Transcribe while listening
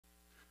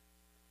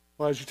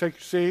Well, as you take your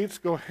seats,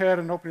 go ahead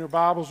and open your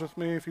Bibles with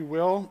me, if you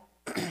will,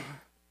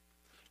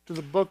 to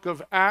the book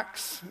of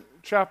Acts,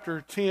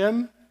 chapter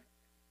 10.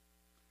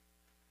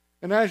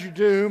 And as you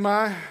do,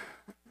 my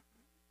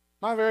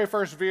very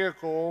first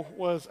vehicle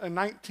was a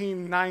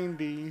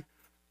 1990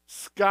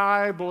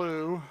 sky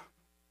blue,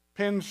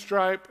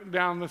 pinstripe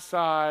down the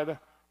side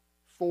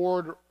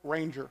Ford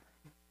Ranger.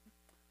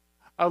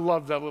 I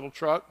love that little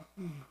truck.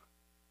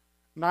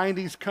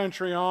 90s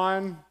country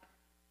on,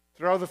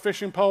 throw the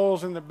fishing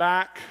poles in the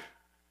back,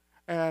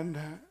 and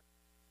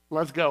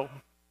let's go.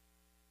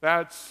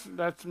 That's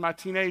my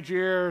teenage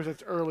years.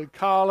 It's early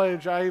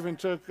college. I even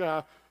took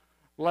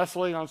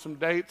Leslie on some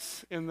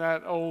dates in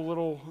that old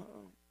little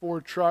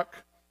Ford truck.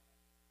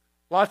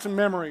 Lots of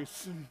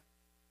memories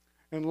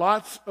and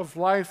lots of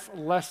life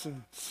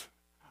lessons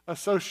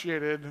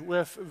associated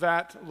with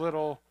that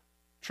little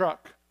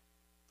truck.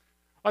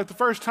 Like the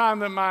first time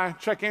that my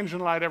check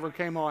engine light ever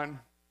came on.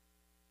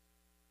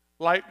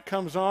 Light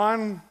comes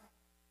on.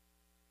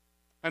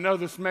 I know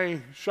this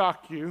may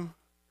shock you.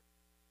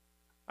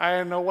 I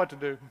didn't know what to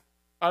do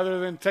other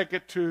than take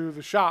it to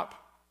the shop.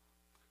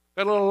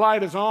 That little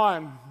light is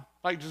on,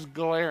 like just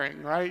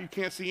glaring, right? You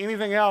can't see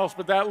anything else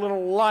but that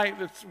little light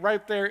that's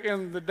right there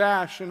in the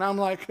dash. And I'm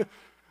like,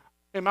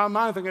 in my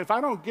mind thinking, if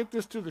I don't get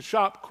this to the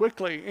shop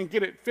quickly and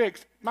get it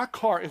fixed, my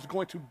car is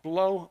going to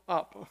blow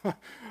up.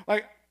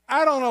 Like,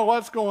 I don't know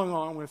what's going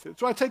on with it.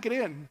 So I take it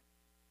in.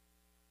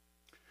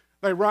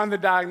 They run the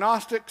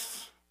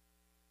diagnostics.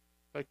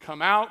 They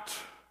come out,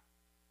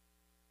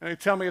 and they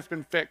tell me it's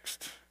been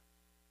fixed.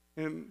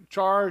 And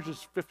charge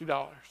is $50.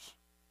 I'm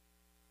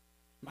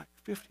like,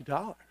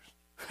 $50?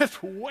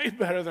 That's way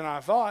better than I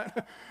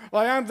thought.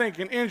 Like, I'm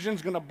thinking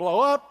engine's going to blow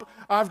up.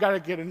 I've got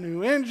to get a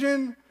new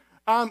engine.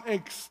 I'm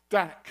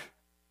ecstatic.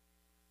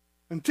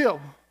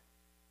 Until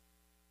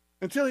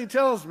he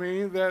tells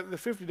me that the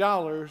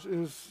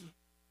 $50 is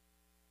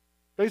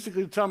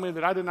basically to tell me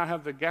that I did not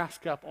have the gas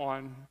cap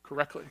on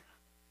correctly.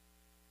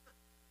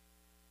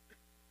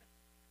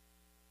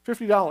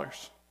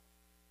 $50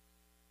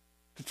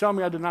 to tell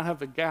me I did not have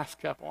the gas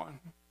cap on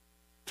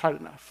tight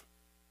enough.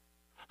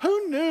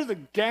 Who knew the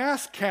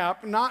gas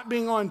cap not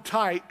being on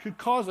tight could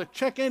cause a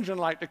check engine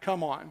light to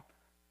come on?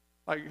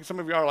 Like some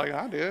of you are like,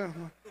 I did.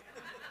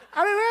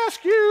 I didn't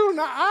ask you.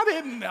 No, I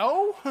didn't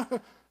know.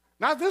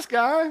 Not this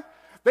guy.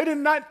 They did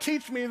not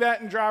teach me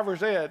that in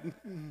driver's ed.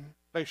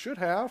 They should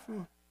have.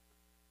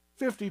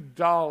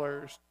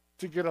 $50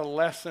 to get a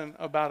lesson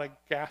about a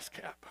gas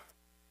cap.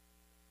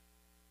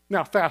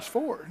 Now, fast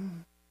forward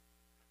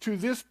to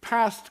this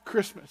past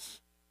Christmas.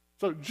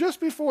 So just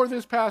before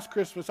this past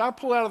Christmas, I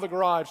pull out of the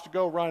garage to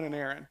go run an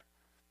errand.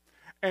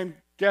 And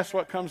guess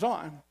what comes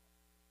on?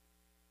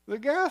 The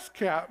gas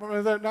cap,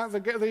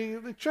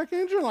 the check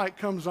engine light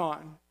comes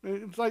on.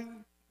 It's like,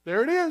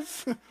 there it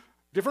is.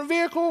 Different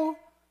vehicle,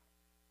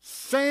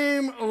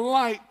 same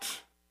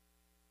light.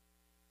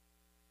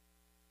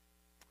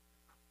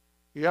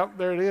 Yep,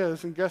 there it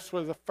is. And guess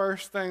what? The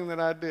first thing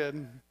that I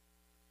did,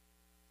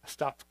 I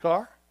stopped the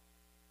car.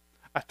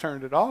 I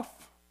turned it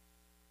off,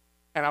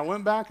 and I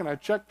went back and I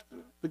checked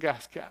the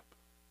gas cap.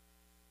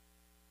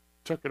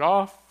 Took it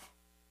off,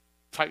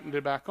 tightened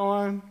it back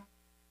on,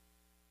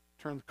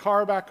 turned the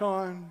car back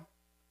on,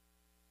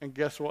 and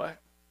guess what?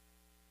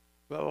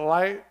 The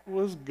light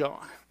was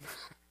gone.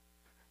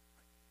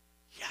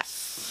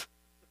 Yes!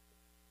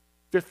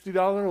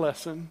 $50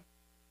 lesson,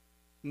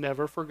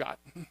 never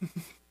forgotten.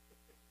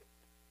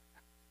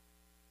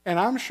 And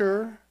I'm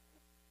sure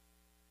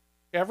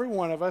every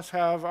one of us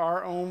have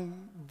our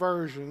own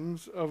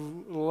versions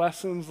of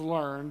lessons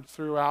learned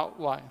throughout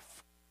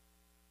life.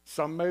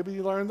 Some maybe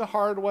learn the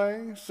hard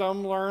way.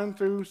 Some learn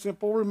through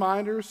simple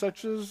reminders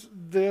such as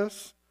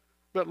this,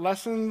 but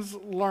lessons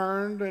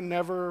learned and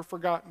never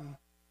forgotten.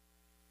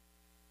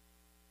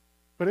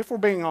 But if we're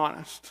being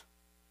honest,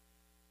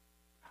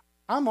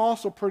 I'm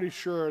also pretty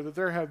sure that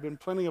there have been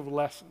plenty of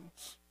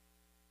lessons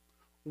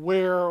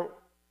where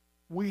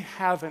we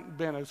haven't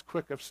been as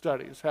quick of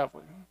studies, have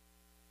we?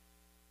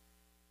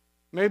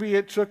 Maybe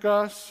it took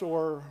us,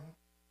 or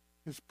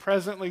is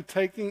presently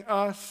taking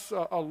us,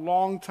 a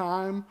long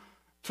time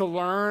to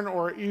learn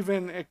or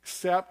even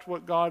accept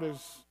what God is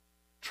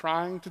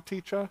trying to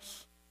teach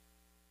us.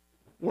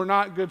 We're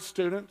not good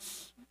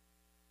students.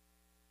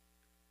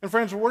 And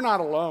friends, we're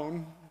not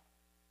alone.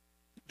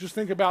 Just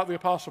think about the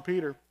Apostle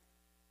Peter.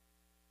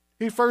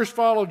 He first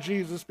followed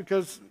Jesus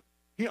because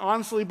he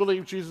honestly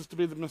believed Jesus to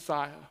be the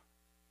Messiah.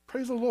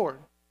 Praise the Lord,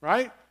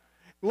 right?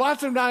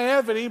 Lots of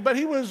naivety, but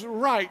he was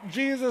right.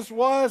 Jesus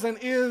was and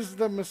is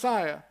the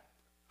Messiah.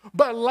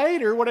 But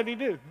later, what did he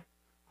do?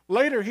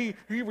 Later, he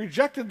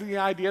rejected the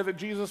idea that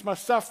Jesus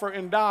must suffer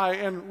and die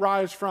and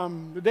rise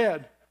from the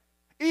dead.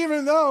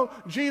 Even though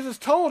Jesus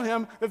told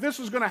him that this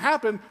was going to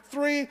happen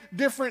 3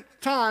 different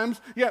times,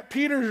 yet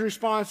Peter's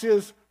response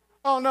is,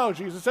 oh no,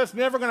 Jesus, that's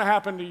never going to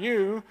happen to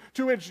you.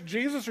 To which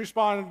Jesus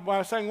responded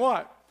by saying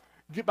what?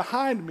 Get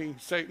behind me,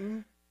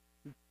 Satan.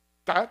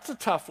 That's a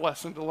tough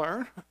lesson to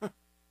learn.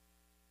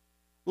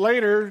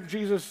 Later,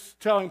 Jesus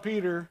telling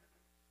Peter,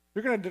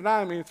 You're going to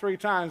deny me 3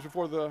 times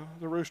before the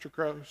rooster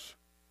crows.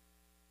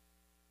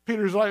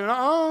 Peter's like,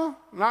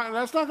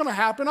 that's not going to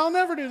happen. I'll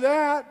never do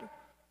that.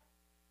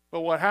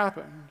 But what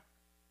happened?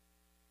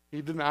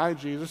 He denied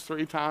Jesus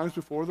 3 times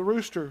before the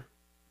rooster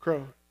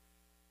crowed.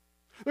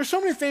 There's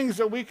so many things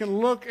that we can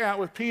look at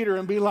with Peter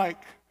and be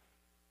like,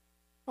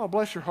 oh,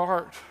 bless your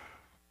heart.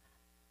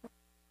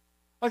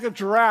 Like a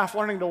giraffe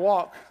learning to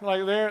walk.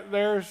 Like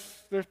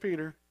there's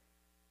Peter.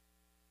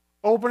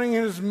 Opening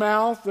his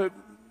mouth at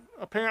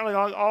apparently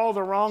all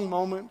the wrong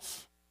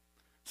moments.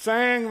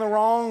 Saying the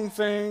wrong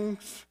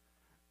things.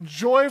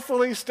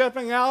 Joyfully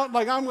stepping out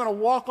like I'm going to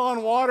walk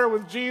on water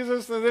with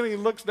Jesus. And then he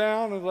looks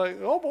down and is like,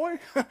 oh boy.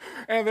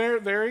 And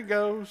there he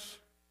goes.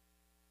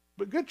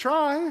 But good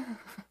try.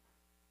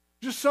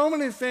 Just so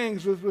many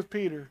things with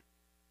Peter.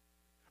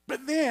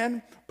 But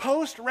then,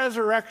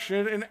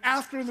 post-resurrection and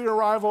after the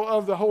arrival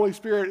of the Holy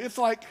Spirit, it's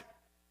like,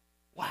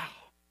 wow,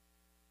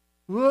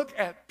 look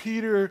at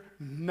Peter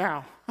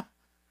now.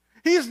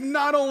 He's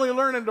not only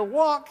learning to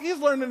walk, he's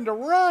learning to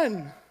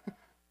run.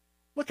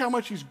 Look how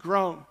much he's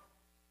grown.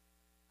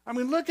 I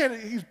mean, look at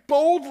it. He's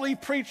boldly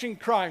preaching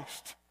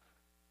Christ.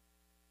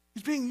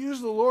 He's being used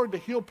of the Lord to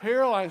heal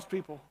paralyzed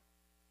people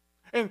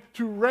and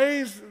to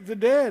raise the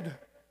dead.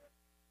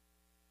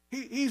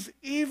 He's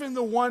even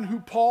the one who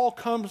Paul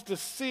comes to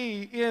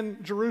see in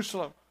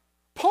Jerusalem.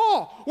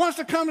 Paul wants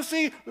to come to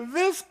see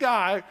this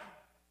guy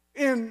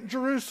in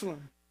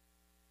Jerusalem.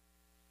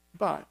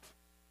 But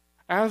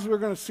as we're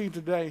going to see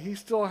today, he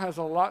still has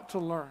a lot to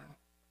learn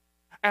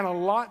and a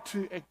lot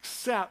to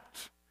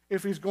accept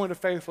if he's going to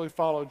faithfully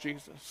follow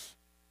Jesus.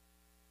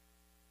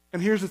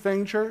 And here's the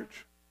thing,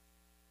 church.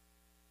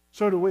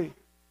 So do we.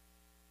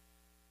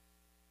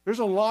 There's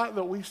a lot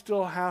that we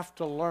still have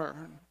to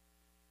learn.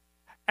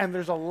 And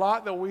there's a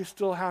lot that we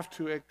still have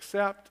to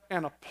accept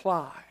and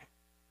apply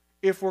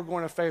if we're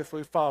going to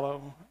faithfully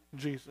follow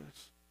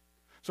Jesus.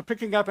 So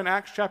picking up in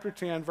Acts chapter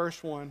 10,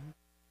 verse 1.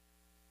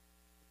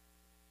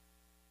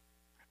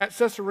 At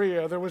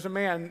Caesarea, there was a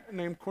man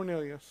named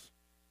Cornelius,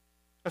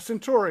 a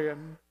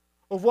centurion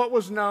of what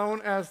was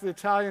known as the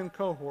Italian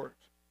cohort,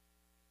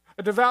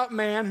 a devout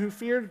man who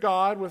feared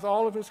God with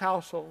all of his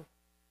household,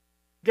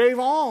 gave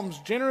alms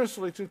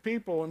generously to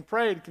people, and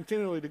prayed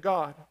continually to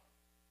God.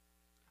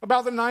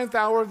 About the 9th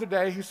hour of the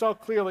day, he saw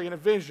clearly in a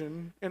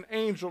vision an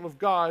angel of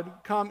God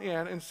come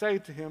in and say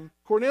to him,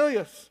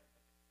 Cornelius.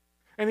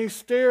 And he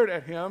stared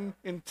at him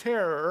in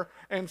terror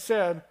and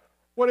said,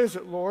 What is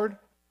it, Lord?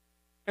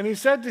 And he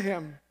said to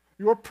him,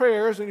 Your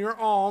prayers and your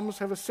alms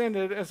have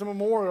ascended as a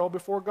memorial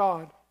before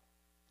God.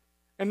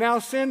 And now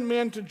send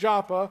men to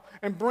Joppa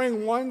and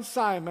bring one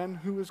Simon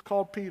who is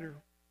called Peter.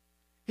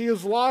 He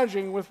is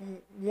lodging with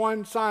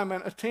one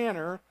Simon, a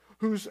tanner,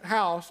 whose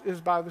house is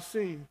by the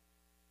sea.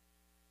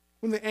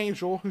 When the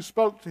angel who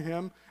spoke to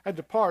him had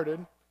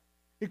departed,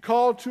 he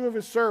called 2 of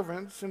his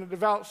servants and a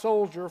devout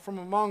soldier from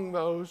among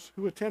those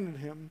who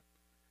attended him.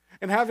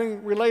 And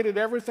having related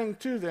everything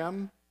to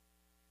them,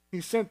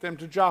 he sent them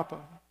to Joppa.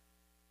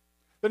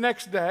 The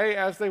next day,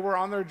 as they were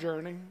on their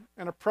journey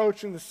and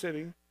approaching the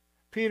city,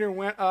 Peter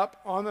went up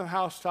on the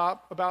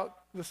housetop about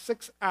the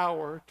 6th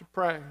hour to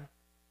pray.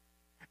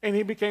 And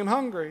he became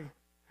hungry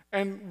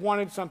and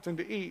wanted something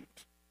to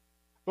eat.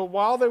 But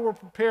while they were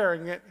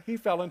preparing it, he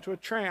fell into a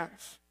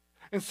trance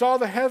and saw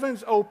the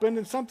heavens opened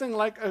and something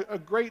like a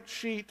great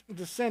sheet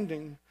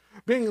descending,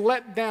 being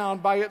let down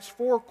by its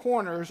 4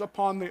 corners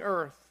upon the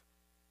earth.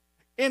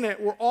 In it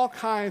were all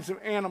kinds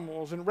of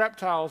animals and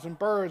reptiles and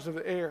birds of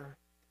the air.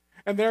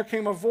 And there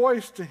came a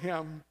voice to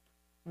him,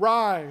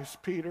 Rise,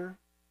 Peter,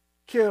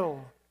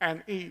 kill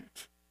and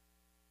eat.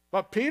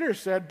 But Peter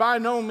said, By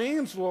no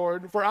means,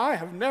 Lord, for I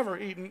have never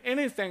eaten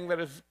anything that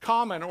is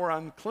common or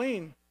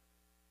unclean.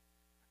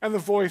 And the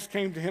voice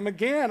came to him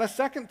again a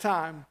second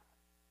time.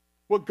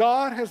 What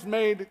God has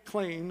made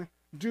clean,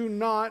 do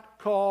not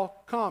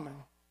call common.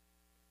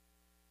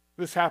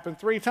 This happened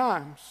 3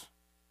 times,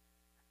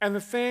 and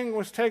the thing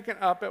was taken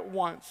up at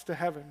once to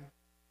heaven.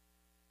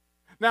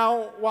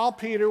 Now, while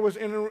Peter was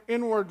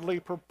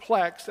inwardly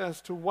perplexed as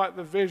to what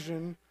the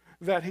vision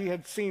that he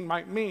had seen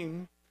might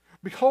mean,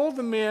 behold,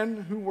 the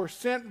men who were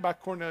sent by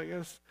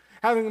Cornelius,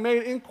 having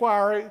made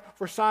inquiry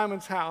for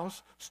Simon's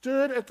house,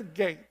 stood at the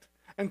gate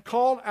and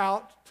called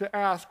out to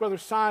ask whether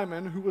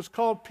Simon, who was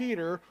called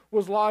Peter,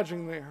 was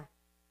lodging there.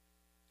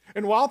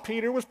 And while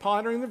Peter was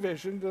pondering the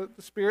vision, the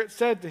Spirit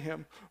said to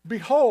him,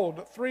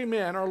 Behold, 3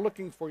 men are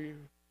looking for you.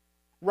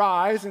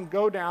 Rise and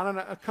go down and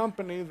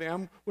accompany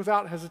them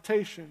without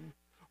hesitation,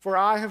 for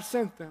I have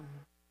sent them.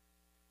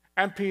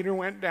 And Peter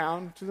went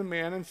down to the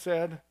men and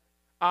said,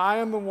 I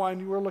am the one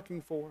you are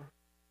looking for.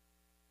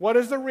 What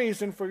is the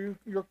reason for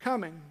your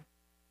coming?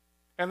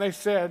 And they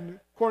said,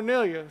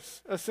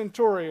 Cornelius, a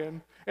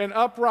centurion, an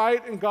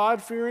upright and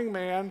God-fearing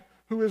man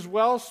who is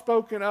well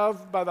spoken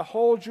of by the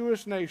whole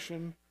Jewish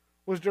nation,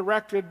 was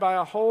directed by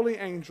a holy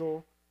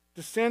angel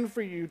to send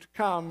for you to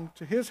come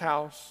to his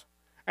house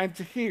and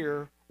to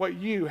hear what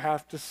you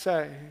have to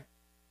say.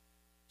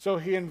 So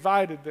he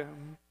invited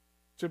them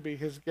to be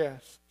his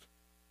guests.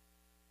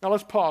 Now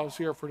let's pause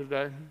here for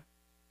today.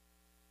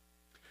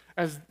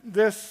 as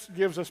this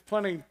gives us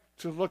plenty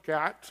to look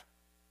at.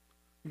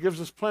 It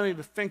gives us plenty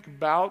to think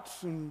about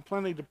and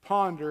plenty to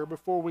ponder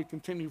before we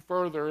continue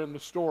further in the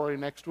story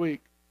next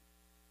week.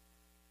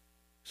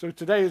 So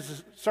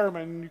today's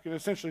sermon, you can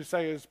essentially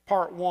say, is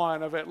part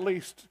one of at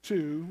least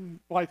two,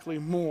 likely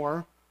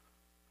more,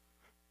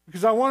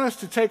 because I want us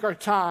to take our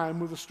time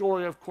with the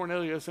story of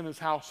Cornelius and his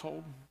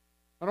household.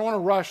 I don't want to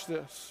rush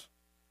this,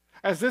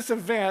 as this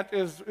event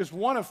is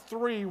one of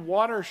three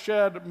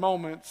watershed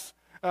moments,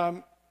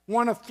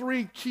 one of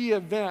three key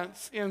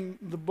events in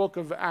the book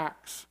of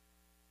Acts.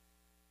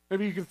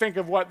 Maybe you can think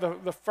of what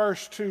the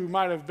first two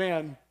might have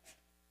been.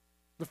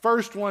 The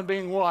first one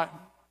being what?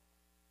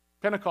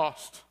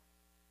 Pentecost.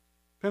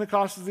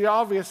 Pentecost is the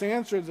obvious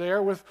answer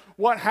there with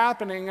what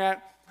happening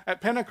at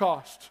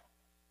Pentecost.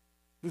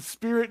 The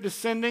Spirit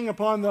descending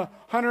upon the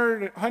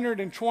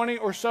 120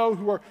 or so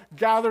who are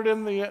gathered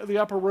in the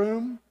upper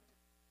room,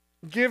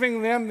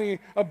 giving them the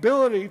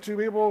ability to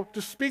be able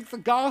to speak the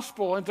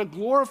gospel and to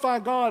glorify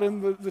God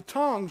in the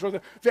tongues or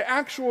the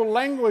actual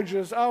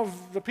languages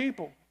of the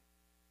people.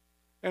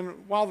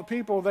 And while the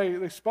people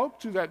they spoke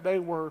to that day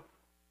were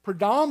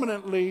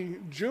predominantly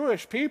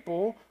Jewish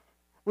people,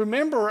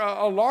 remember,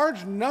 a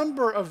large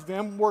number of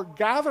them were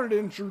gathered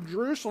in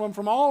Jerusalem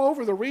from all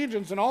over the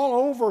regions and all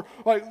over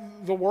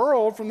the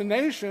world, from the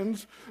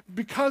nations,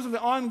 because of the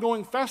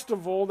ongoing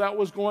festival that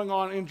was going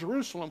on in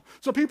Jerusalem.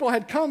 So people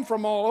had come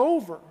from all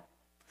over,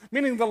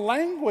 meaning the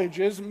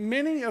languages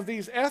many of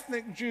these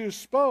ethnic Jews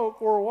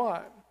spoke were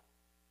what?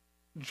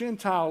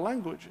 Gentile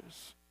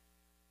languages.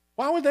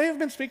 Why would they have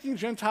been speaking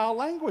Gentile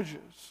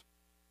languages?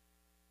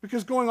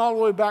 Because going all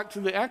the way back to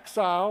the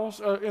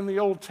exiles in the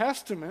Old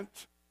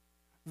Testament,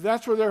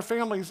 that's where their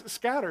families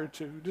scattered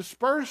to,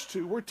 dispersed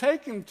to, were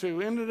taken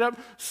to, ended up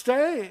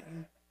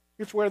staying.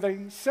 It's where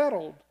they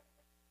settled.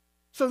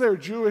 So they're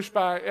Jewish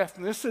by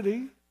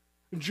ethnicity,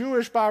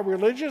 Jewish by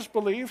religious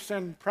beliefs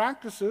and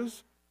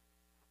practices,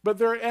 but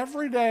their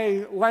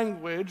everyday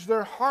language,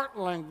 their heart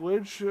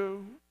language,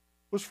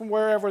 was from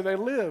wherever they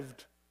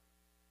lived.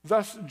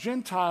 Thus,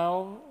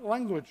 Gentile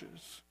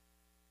languages.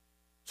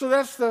 So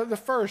that's the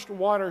first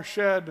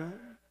watershed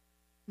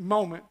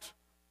moment.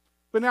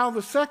 But now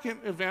the second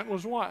event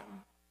was what?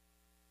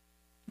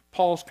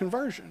 Paul's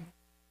conversion.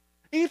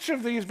 Each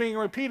of these being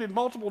repeated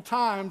multiple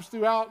times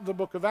throughout the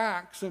book of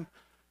Acts. And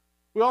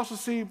we also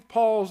see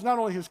Paul's, not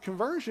only his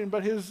conversion,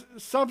 but his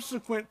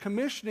subsequent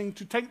commissioning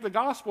to take the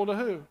gospel to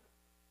who?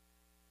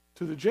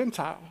 To the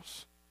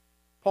Gentiles.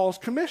 Paul's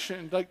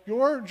commissioned,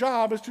 your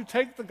job is to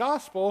take the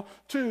gospel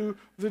to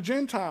the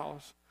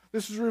Gentiles.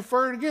 This is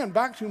referred again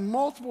back to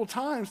multiple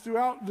times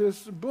throughout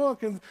this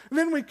book. And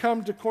then we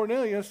come to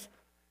Cornelius,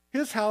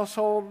 his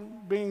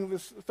household being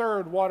this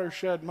third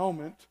watershed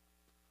moment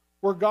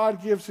where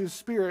God gives his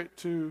Spirit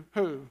to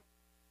who?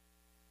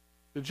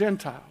 The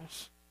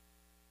Gentiles.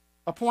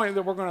 A point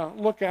that we're going to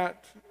look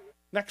at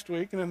next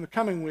week and in the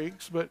coming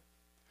weeks. But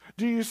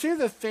do you see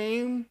the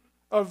theme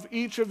of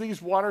each of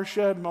these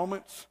watershed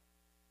moments?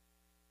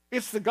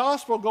 It's the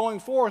gospel going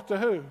forth to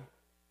who?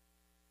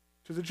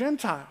 To the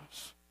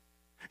Gentiles.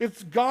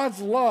 It's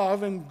God's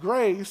love and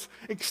grace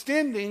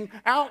extending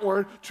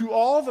outward to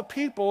all the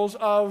peoples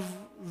of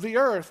the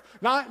earth,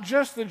 not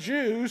just the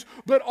Jews,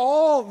 but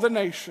all the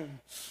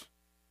nations.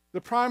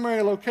 The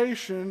primary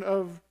location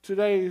of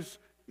today's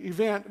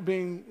event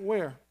being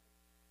where?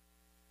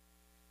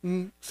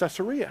 In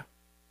Caesarea,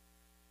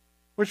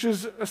 which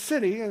is a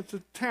city, it's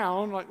a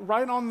town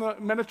right on the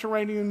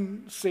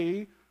Mediterranean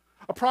Sea,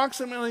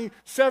 approximately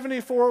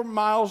 74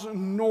 miles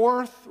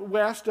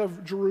northwest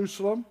of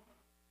Jerusalem.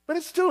 But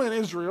it's still in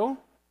Israel,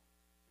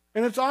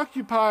 and it's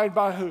occupied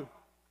by who?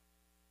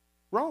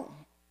 Rome.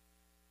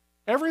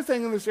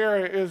 Everything in this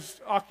area is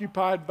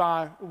occupied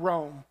by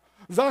Rome.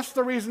 Thus,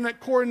 the reason that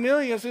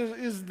Cornelius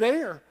is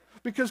there,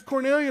 because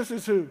Cornelius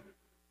is who?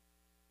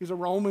 He's a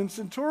Roman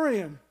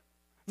centurion,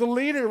 the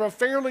leader of a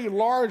fairly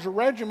large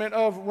regiment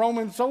of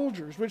Roman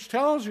soldiers, which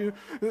tells you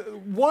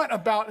what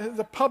about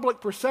the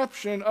public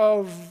perception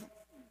of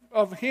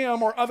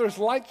him or others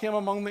like him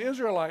among the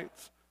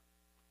Israelites.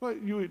 Well,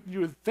 you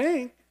would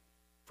think,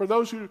 for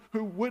those who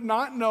would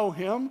not know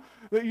him,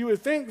 that you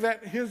would think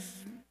that his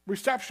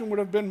reception would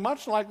have been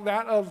much like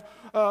that of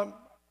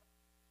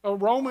a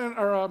Roman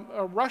or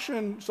a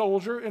Russian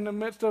soldier in the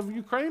midst of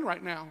Ukraine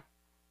right now.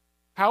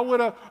 How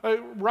would a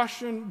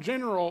Russian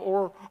general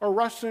or a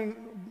Russian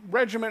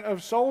regiment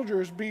of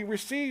soldiers be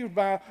received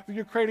by the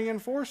Ukrainian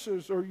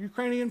forces or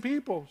Ukrainian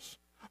peoples?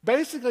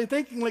 Basically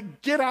thinking,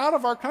 get out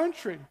of our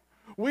country.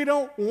 We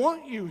don't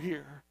want you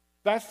here.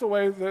 That's the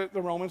way that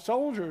the Roman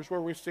soldiers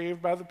were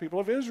received by the people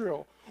of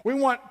Israel. We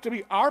want to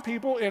be our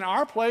people in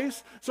our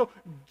place, so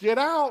get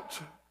out.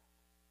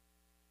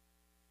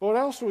 But what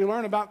else do we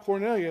learn about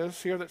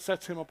Cornelius here that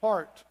sets him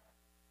apart?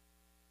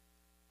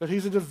 That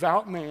he's a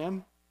devout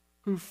man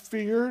who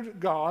feared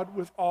God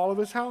with all of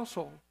his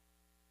household.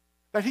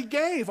 That he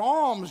gave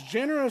alms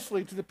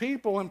generously to the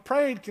people and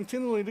prayed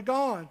continually to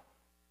God.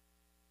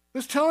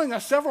 This is telling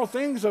us several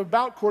things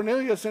about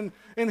Cornelius and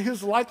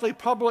his likely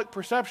public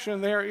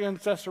perception there in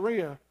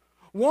Caesarea.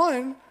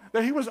 One,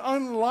 that he was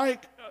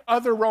unlike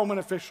other Roman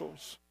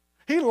officials.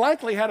 He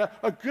likely had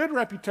a good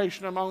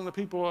reputation among the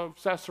people of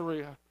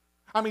Caesarea.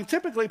 I mean,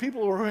 typically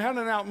people who were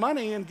handing out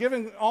money and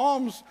giving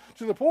alms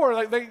to the poor,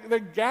 like they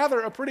gather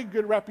a pretty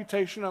good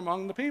reputation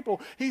among the people.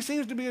 He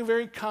seems to be a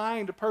very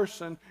kind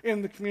person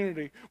in the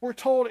community. We're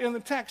told in the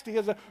text he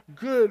has a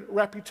good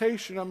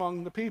reputation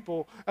among the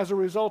people as a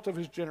result of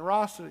his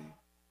generosity.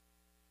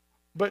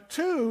 But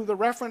two, the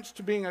reference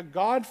to being a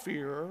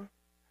God-fearer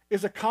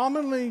is a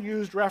commonly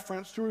used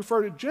reference to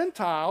refer to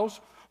Gentiles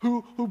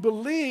who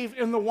believe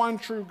in the one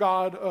true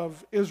God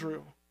of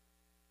Israel.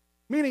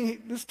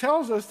 Meaning, this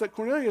tells us that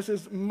Cornelius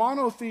is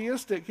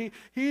monotheistic.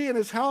 He and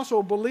his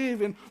household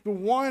believe in the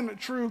one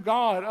true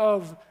God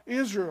of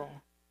Israel.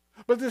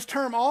 But this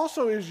term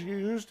also is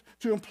used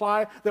to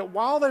imply that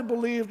while they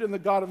believed in the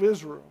God of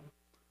Israel,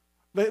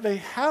 they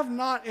have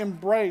not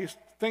embraced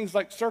things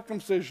like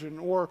circumcision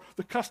or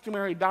the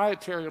customary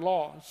dietary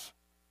laws,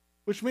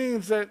 which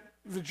means that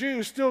the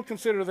Jews still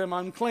consider them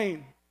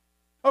unclean.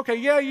 Okay,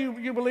 yeah,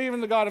 you believe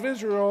in the God of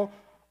Israel,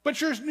 but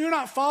you're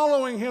not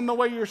following him the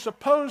way you're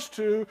supposed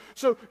to,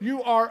 so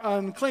you are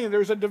unclean.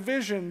 There's a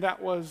division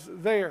that was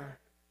there.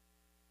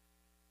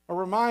 A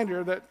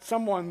reminder that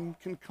someone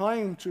can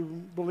claim to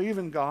believe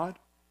in God,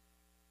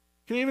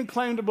 can even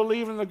claim to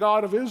believe in the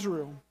God of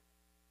Israel,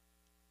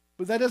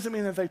 but that doesn't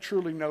mean that they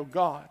truly know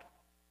God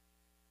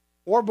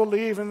or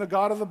believe in the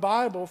God of the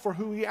Bible for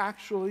who he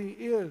actually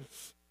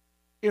is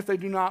if they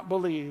do not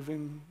believe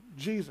in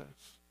Jesus.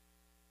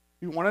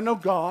 You want to know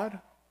God,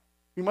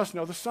 you must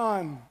know the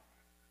Son.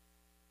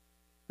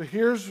 But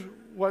here's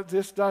what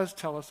this does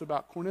tell us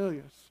about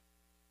Cornelius.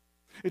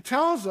 It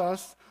tells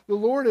us the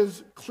Lord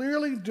is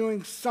clearly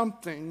doing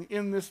something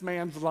in this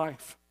man's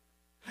life.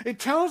 It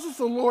tells us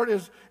the Lord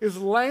is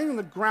laying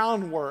the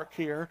groundwork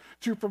here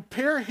to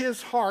prepare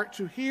his heart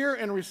to hear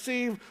and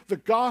receive the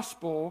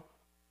gospel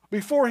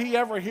before he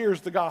ever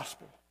hears the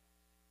gospel.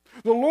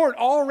 The Lord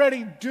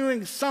already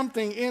doing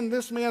something in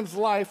this man's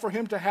life for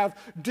him to have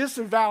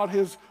disavowed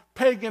his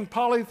pagan,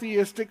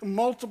 polytheistic,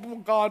 multiple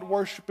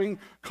God-worshiping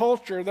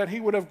culture that he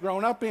would have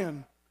grown up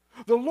in.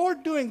 The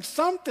Lord doing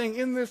something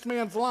in this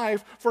man's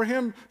life for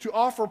him to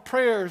offer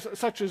prayers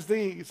such as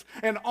these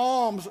and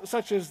alms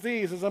such as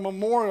these as a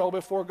memorial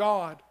before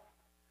God.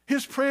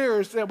 His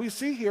prayers that we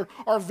see here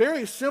are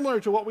very similar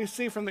to what we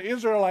see from the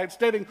Israelites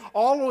dating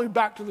all the way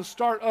back to the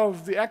start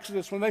of the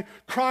Exodus when they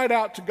cried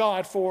out to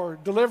God for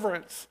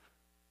deliverance.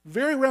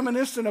 Very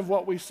reminiscent of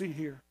what we see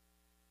here.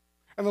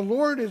 And the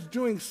Lord is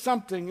doing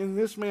something in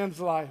this man's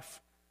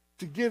life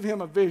to give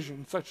him a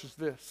vision such as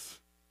this.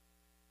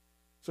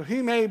 So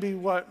he may be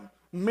what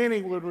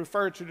many would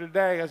refer to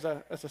today as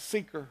a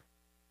seeker.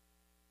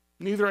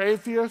 Neither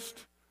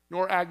atheist,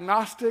 nor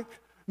agnostic,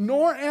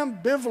 nor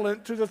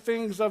ambivalent to the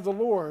things of the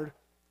Lord,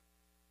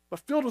 but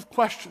filled with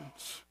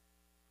questions,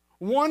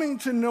 wanting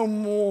to know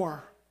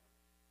more.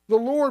 The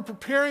Lord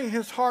preparing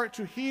his heart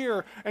to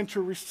hear and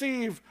to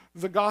receive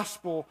the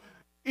gospel,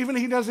 even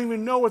he doesn't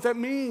even know what that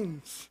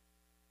means.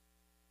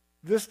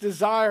 This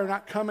desire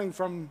not coming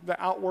from the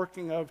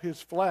outworking of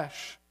his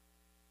flesh,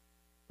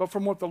 but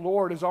from what the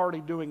Lord is already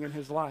doing in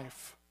his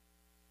life.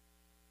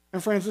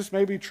 And friends, this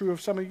may be true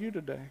of some of you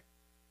today.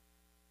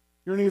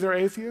 You're neither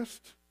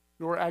atheist,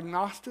 nor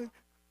agnostic,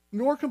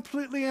 nor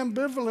completely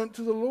ambivalent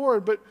to the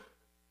Lord, but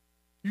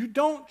you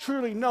don't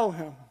truly know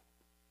him.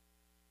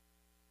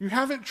 You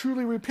haven't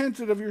truly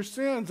repented of your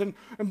sins and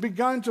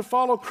begun to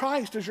follow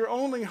Christ as your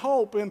only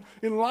hope in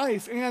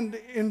life and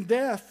in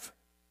death.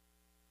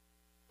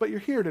 But you're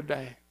here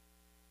today.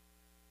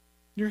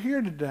 You're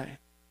here today.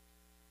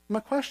 My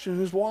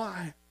question is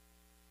why?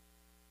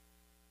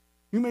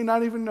 You may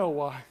not even know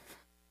why.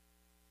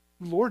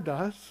 The Lord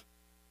does.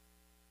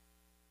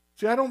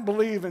 See, I don't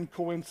believe in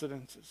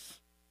coincidences.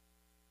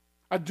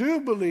 I do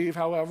believe,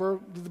 however,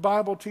 that the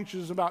Bible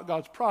teaches about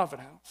God's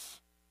providence.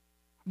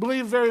 I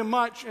believe very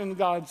much in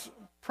God's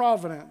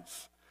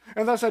providence.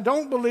 And thus, I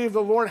don't believe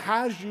the Lord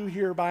has you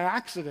here by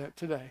accident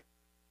today.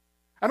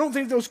 I don't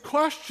think those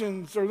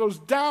questions or those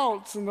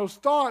doubts and those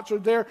thoughts are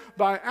there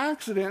by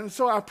accident. And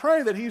so I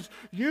pray that he's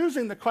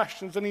using the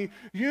questions and he's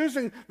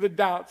using the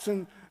doubts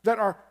and that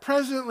are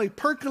presently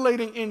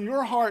percolating in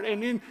your heart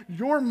and in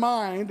your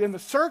mind and the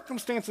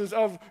circumstances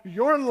of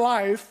your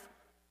life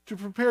to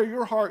prepare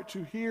your heart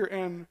to hear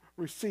and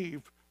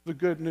receive the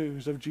good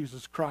news of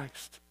Jesus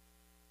Christ.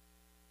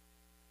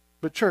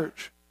 But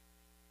church,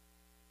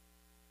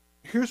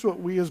 here's what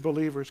we as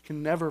believers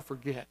can never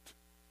forget.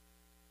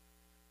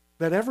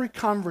 That every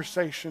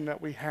conversation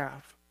that we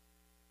have,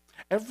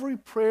 every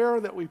prayer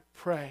that we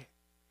pray,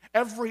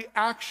 every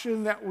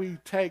action that we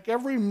take,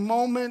 every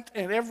moment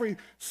and every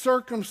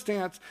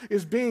circumstance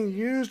is being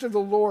used of the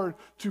Lord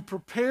to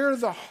prepare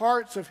the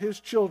hearts of his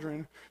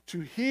children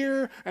to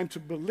hear and to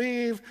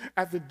believe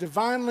at the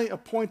divinely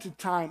appointed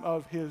time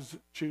of his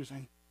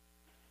choosing.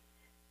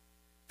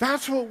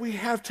 That's what we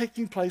have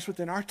taking place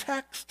within our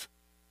text.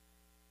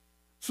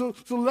 So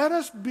let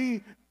us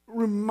be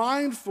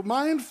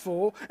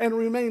mindful and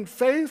remain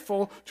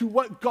faithful to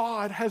what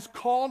God has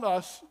called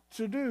us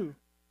to do.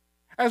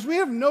 As we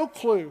have no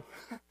clue,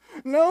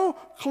 No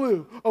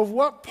clue of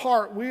what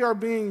part we are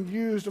being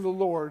used of the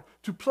Lord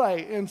to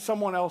play in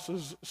someone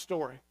else's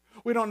story.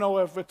 We don't know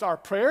if it's our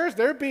prayers,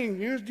 they're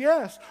being used,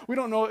 yes. We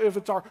don't know if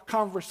it's our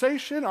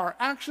conversation, our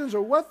actions,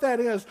 or what that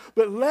is,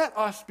 but let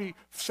us be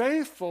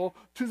faithful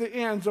to the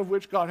ends of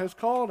which God has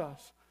called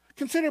us.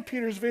 Consider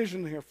Peter's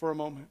vision here for a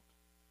moment.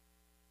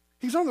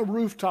 He's on the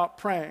rooftop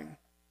praying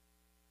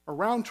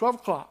around 12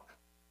 o'clock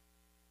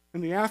in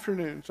the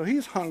afternoon, so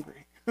he's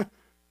hungry.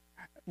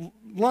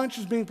 Lunch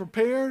is being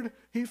prepared.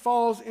 He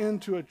falls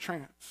into a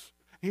trance.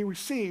 He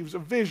receives a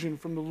vision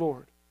from the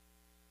Lord.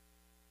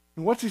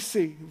 And what's he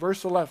see?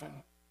 Verse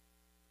 11.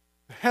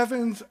 The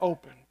heavens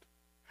opened,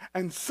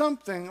 and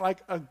something like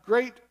a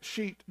great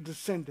sheet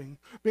descending,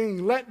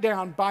 being let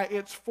down by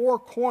its four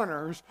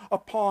corners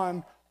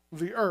upon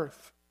the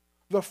earth.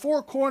 The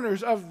four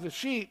corners of the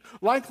sheet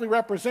likely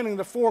representing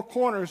the four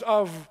corners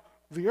of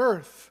the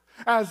earth,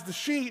 as the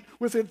sheet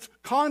with its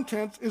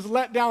contents is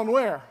let down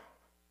where?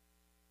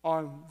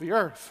 On the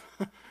earth.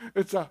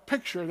 It's a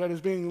picture that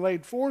is being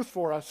laid forth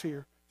for us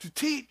here to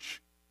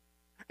teach.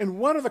 And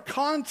what are the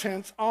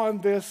contents on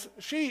this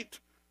sheet?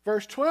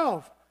 Verse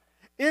 12.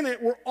 In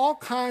it were all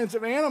kinds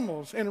of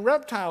animals and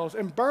reptiles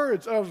and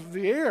birds of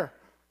the air.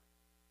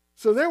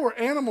 So there were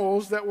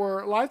animals that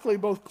were likely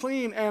both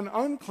clean and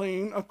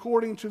unclean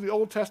according to the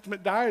Old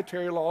Testament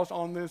dietary laws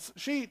on this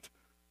sheet.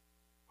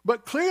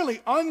 But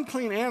clearly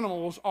unclean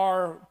animals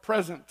are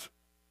present.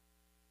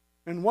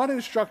 And what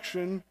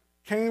instruction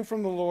came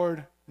from the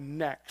Lord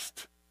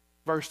next?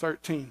 Verse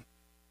 13.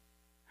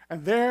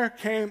 And there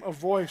came a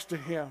voice to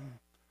him,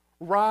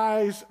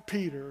 Rise,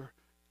 Peter,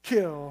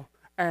 kill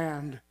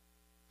and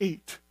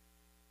eat.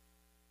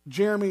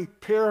 Jeremy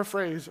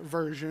paraphrase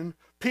version,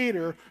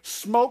 Peter,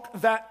 smoke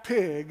that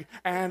pig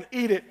and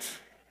eat it.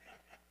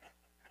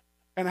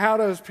 And how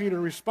does Peter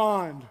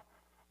respond?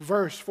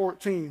 Verse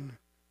 14.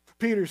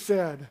 Peter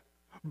said,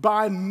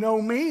 By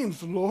no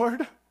means,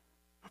 Lord,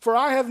 for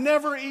I have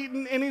never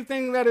eaten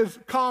anything that is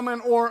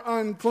common or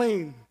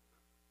unclean.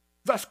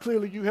 Thus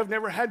clearly you have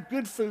never had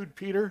good food,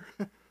 Peter.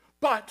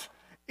 But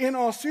in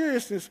all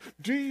seriousness,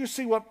 do you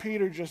see what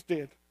Peter just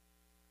did?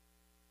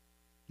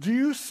 Do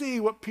you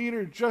see what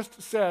Peter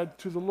just said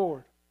to the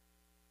Lord?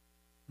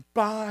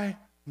 By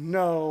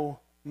no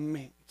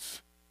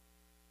means.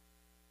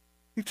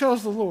 He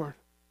tells the Lord,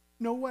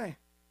 no way.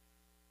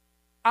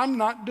 I'm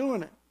not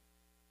doing it.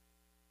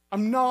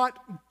 I'm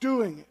not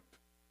doing it.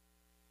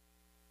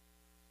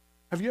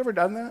 Have you ever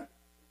done that?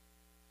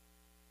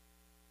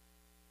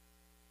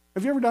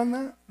 Have you ever done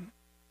that?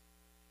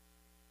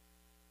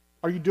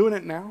 Are you doing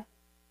it now?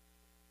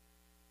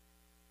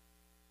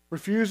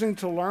 Refusing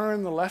to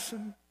learn the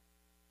lesson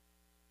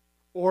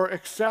or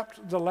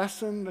accept the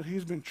lesson that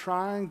he's been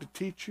trying to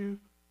teach you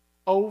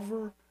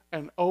over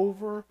and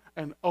over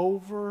and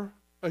over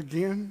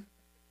again?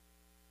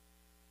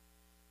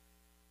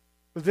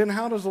 But then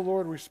how does the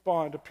Lord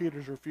respond to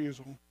Peter's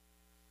refusal?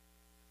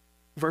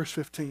 Verse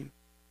 15.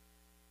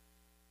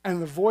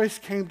 And the voice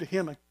came to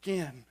him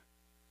again,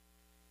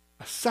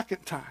 a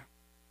second time.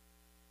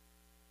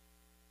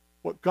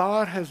 What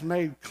God has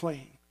made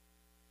clean,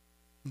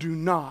 do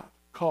not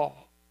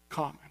call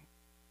common.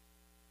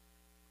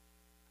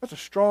 That's a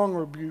strong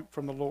rebuke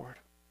from the Lord.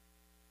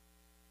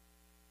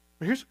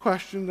 But here's a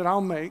question that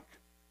I'll make.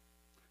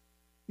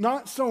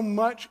 Not so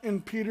much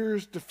in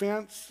Peter's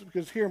defense,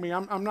 because hear me,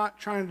 I'm not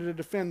trying to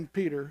defend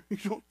Peter. You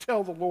don't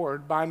tell the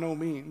Lord, by no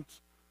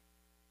means.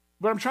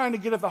 But I'm trying to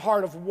get at the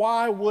heart of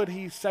why would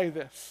he say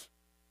this?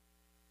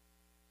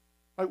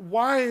 Like,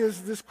 why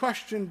is this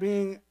question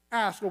being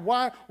asked?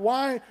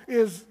 Why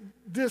is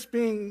this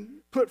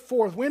being put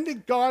forth? When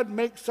did God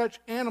make such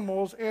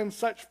animals and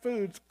such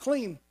foods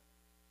clean?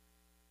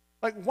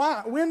 Like,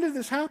 why? When did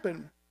this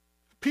happen?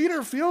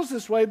 Peter feels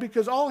this way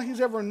because all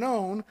he's ever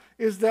known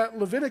is that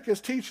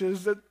Leviticus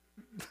teaches that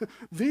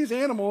these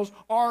animals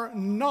are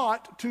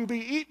not to be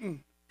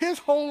eaten. His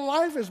whole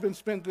life has been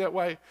spent that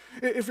way.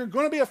 If you're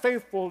going to be a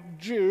faithful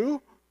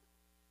Jew,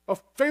 a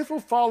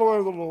faithful follower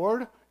of the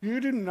Lord, you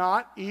do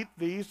not eat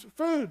these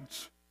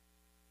foods.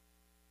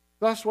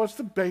 Thus, what's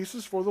the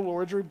basis for the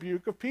Lord's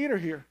rebuke of Peter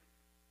here?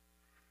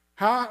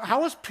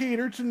 How is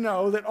Peter to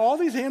know that all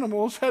these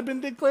animals had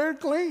been declared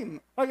clean?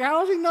 Like, how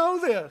does he know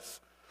this?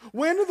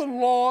 When did the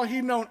law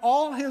he'd known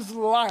all his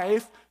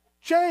life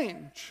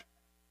change?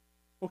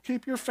 Well,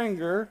 keep your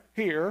finger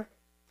here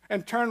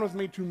and turn with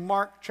me to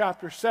Mark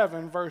chapter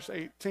 7, verse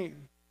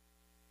 18.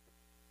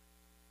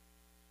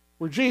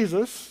 Where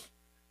Jesus,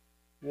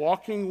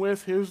 walking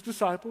with his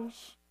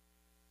disciples,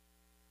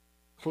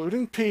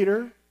 including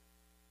Peter,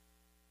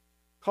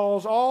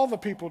 calls all the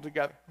people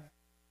together.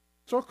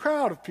 So a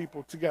crowd of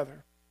people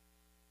together.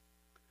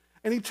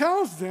 And he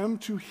tells them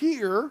to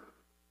hear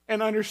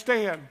and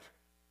understand.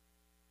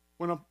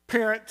 When a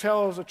parent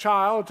tells a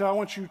child, I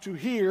want you to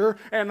hear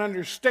and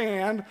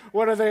understand,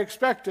 what are they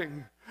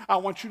expecting? I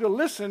want you to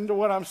listen to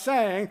what I'm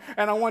saying,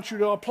 and I want you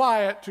to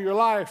apply it to your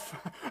life.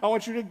 I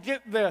want you to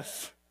get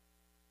this.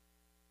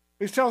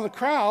 He's telling the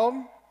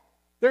crowd,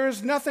 there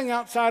is nothing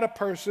outside a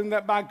person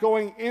that by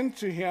going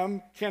into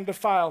him can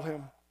defile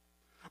him.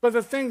 but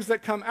the things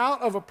that come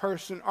out of a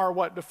person are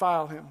what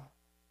defile him.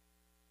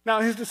 Now,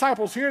 his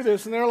disciples hear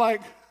this, and they're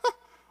like,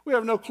 we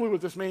have no clue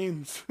what this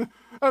means.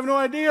 I have no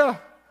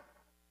idea.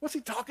 What's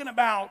he talking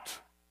about?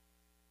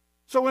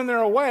 So when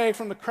they're away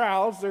from the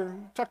crowds, they're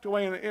tucked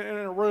away in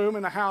a room,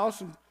 in a house,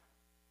 and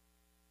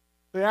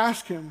they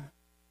ask him,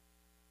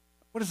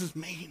 what does this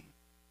mean?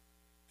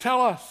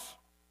 Tell us.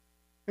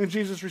 And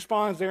Jesus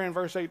responds there in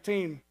verse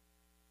 18.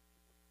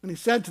 And he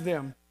said to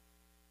them,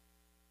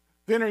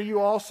 then are you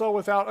also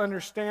without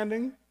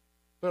understanding?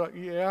 They're like,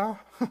 yeah.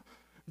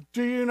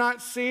 Do you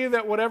not see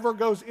that whatever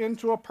goes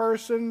into a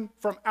person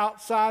from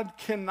outside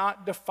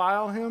cannot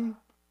defile him?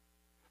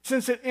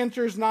 Since it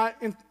enters not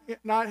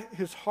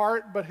his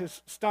heart, but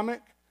his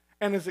stomach,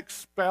 and is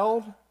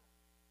expelled?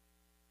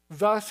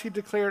 Thus he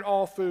declared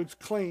all foods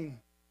clean.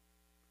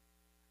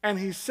 And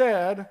he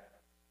said,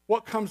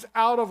 what comes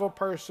out of a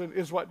person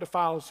is what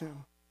defiles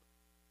him.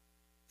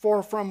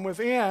 For from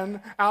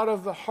within, out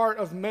of the heart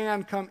of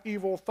man come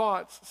evil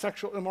thoughts,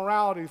 sexual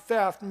immorality,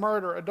 theft,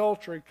 murder,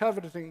 adultery,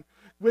 coveting,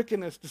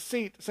 wickedness,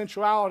 deceit,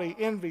 sensuality,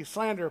 envy,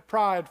 slander,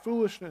 pride,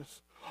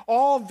 foolishness.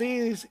 All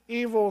these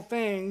evil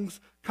things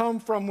come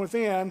from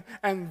within,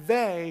 and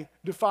they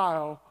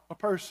defile a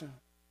person.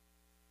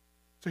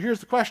 So here's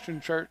the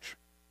question, church.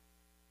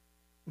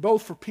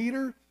 Both for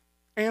Peter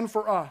and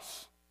for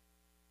us.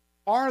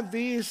 Are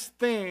these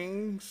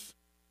things,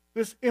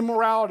 this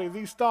immorality,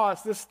 these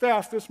thoughts, this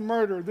theft, this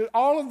murder,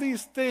 all of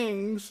these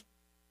things,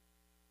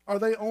 are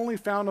they only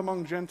found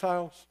among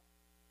Gentiles?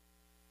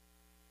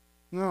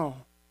 No.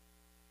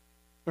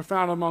 They're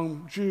found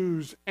among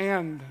Jews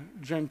and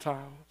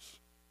Gentiles.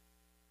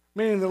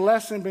 Meaning the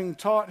lesson being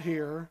taught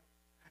here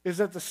is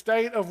that the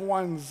state of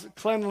one's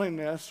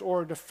cleanliness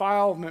or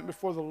defilement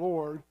before the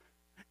Lord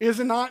is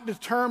not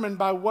determined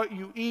by what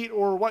you eat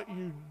or what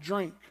you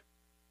drink,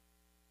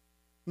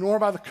 nor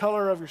by the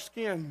color of your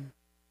skin,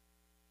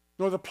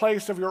 nor the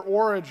place of your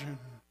origin,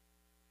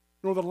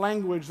 nor the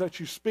language that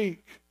you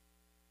speak,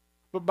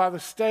 but by the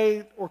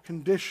state or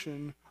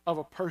condition of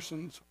a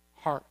person's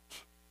heart.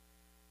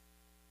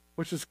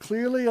 Which is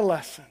clearly a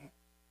lesson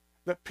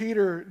that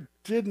Peter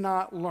did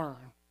not learn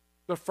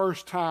the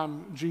first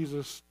time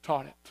Jesus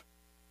taught it.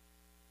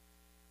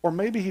 Or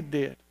maybe he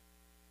did.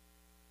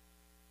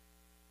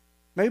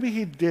 Maybe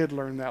he did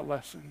learn that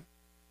lesson,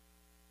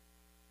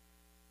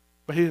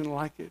 but he didn't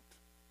like it.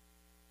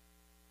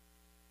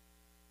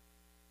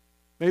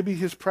 Maybe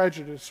his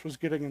prejudice was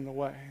getting in the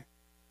way.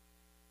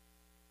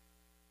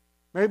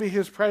 Maybe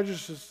his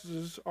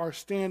prejudices are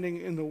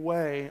standing in the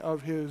way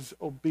of his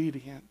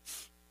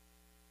obedience.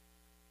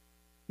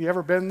 You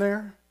ever been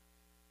there?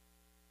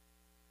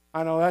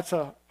 I know that's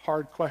a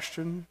hard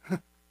question.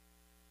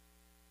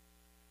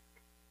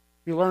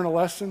 You learn a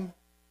lesson.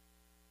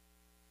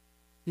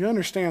 You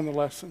understand the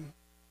lesson.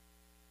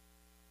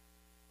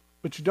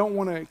 But you don't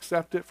want to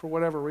accept it for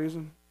whatever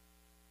reason.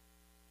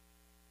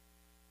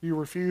 You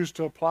refuse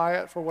to apply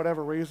it for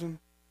whatever reason.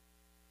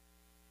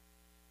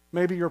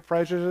 Maybe your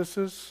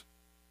prejudices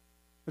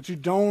that you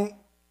don't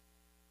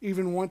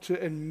even want to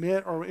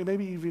admit, or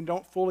maybe even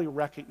don't fully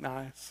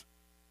recognize,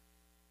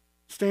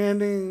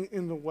 standing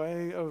in the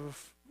way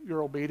of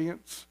your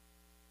obedience.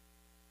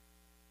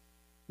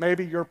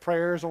 Maybe your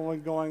prayers only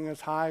going as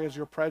high as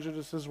your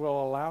prejudices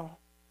will allow.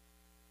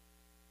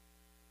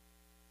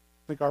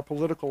 I think our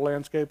political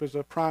landscape is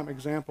a prime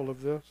example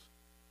of this.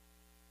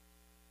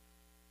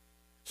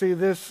 See,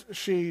 this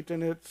sheet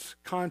and its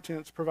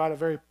contents provide a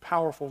very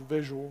powerful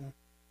visual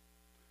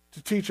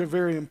to teach a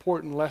very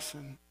important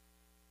lesson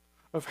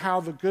of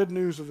how the good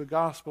news of the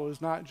gospel is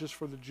not just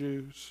for the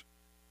Jews,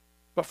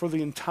 but for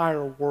the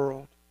entire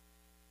world,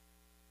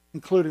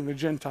 including the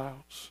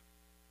Gentiles.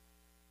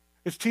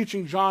 It's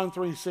teaching John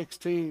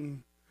 3:16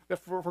 that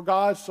for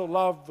God so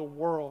loved the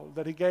world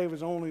that he gave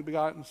his only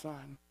begotten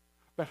Son,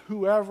 that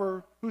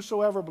whosoever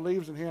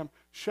believes in him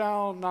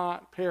shall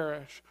not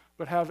perish,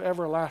 but have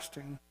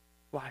everlasting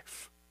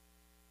life.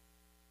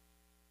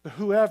 The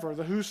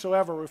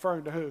whosoever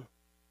referring to who?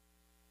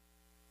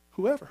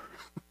 Whoever.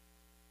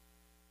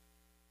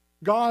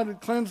 God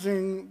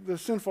cleansing the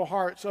sinful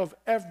hearts of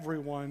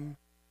everyone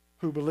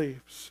who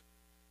believes.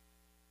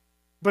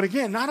 But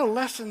again, not a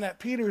lesson that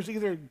Peter's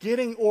either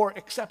getting or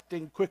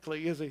accepting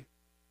quickly, is he?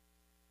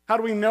 How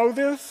do we know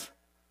this?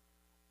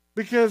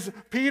 Because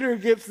Peter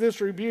gets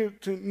this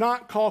rebuke to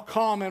not call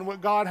common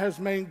what God has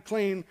made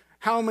clean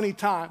how many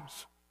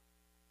times?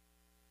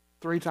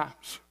 3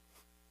 times.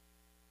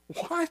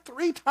 Why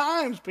 3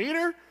 times,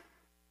 Peter?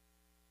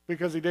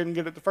 Because he didn't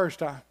get it the first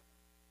time.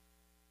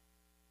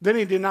 Then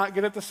he did not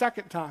get it the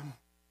second time.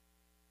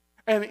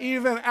 And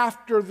even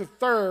after the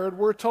third,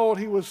 we're told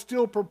he was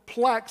still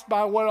perplexed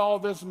by what all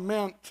this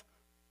meant.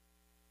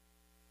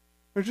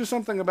 There's just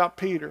something about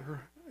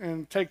Peter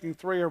and taking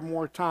 3 or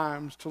more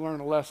times to learn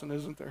a lesson,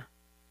 isn't there?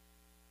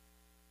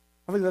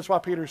 I think that's why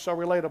Peter's so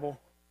relatable.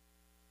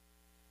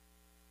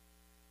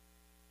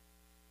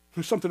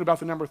 There's something about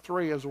the number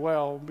 3 as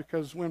well,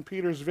 because when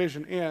Peter's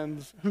vision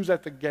ends, who's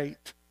at the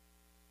gate?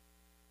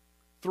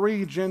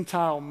 3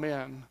 Gentile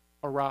men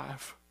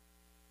arrive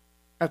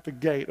at the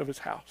gate of his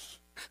house.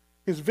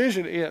 His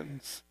vision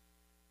ends,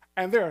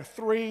 and there are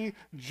 3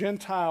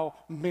 Gentile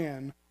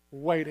men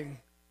waiting.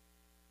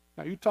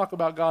 Now, you talk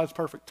about God's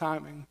perfect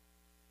timing.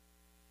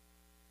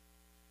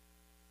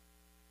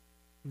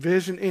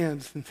 Vision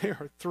ends, and there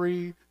are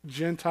 3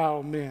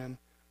 Gentile men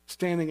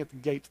standing at the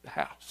gate of the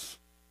house.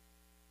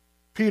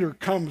 Peter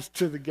comes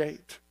to the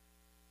gate.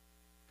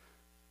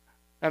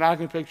 And I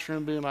can picture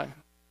him being like,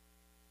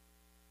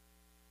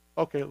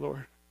 okay,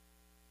 Lord,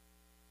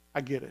 I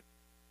get it.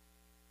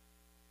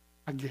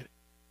 I get it.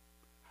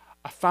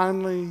 I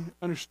finally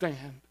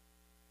understand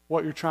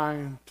what you're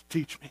trying to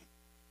teach me.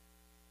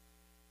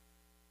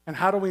 And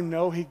how do we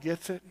know he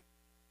gets it?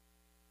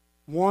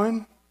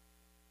 1,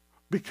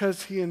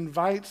 because he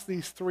invites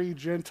these 3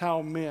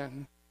 Gentile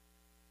men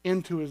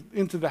into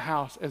the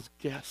house as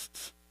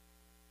guests,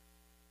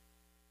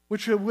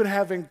 which would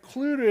have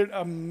included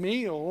a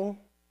meal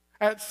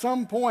at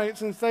some point,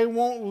 since they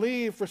won't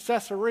leave for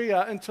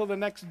Caesarea until the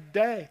next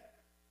day.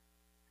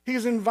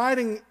 He's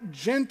inviting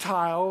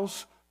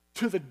Gentiles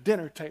to the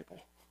dinner table.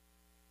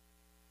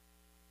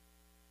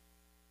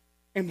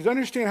 And to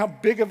understand how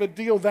big of a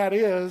deal that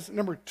is,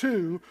 number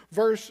 2,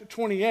 verse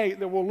 28,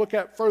 that we'll look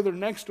at further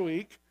next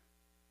week,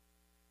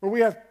 where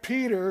we have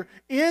Peter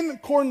in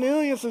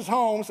Cornelius'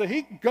 home. So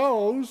he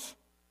goes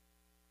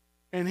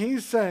and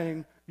he's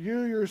saying,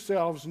 you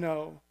yourselves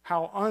know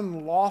how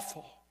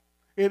unlawful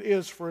it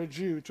is for a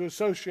Jew to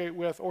associate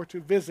with or to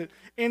visit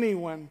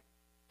anyone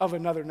of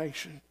another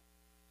nation.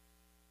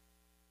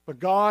 But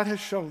God has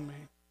shown me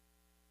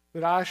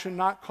that I should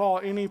not call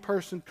any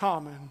person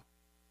common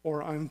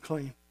or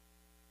unclean.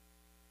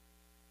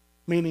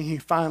 Meaning he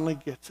finally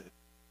gets it.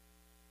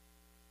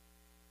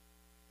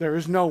 There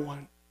is no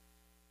one,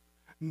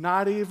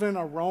 not even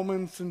a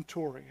Roman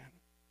centurion,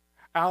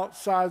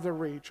 outside the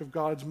reach of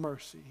God's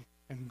mercy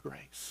and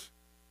grace.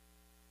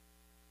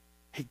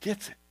 He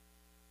gets it.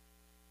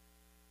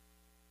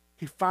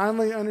 He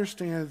finally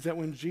understands that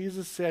when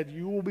Jesus said,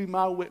 you will be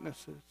my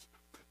witnesses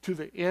to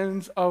the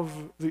ends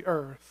of the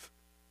earth,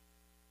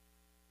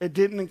 it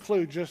didn't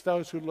include just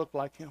those who looked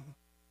like him.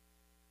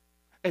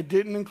 It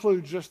didn't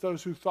include just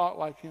those who thought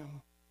like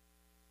him.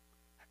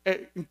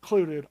 It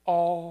included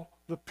all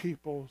the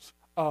peoples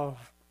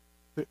of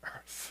the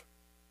earth.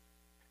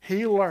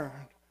 He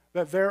learned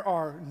that there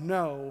are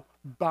no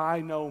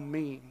by no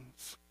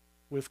means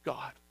with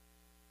God.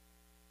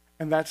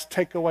 And that's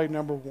takeaway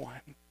number 1.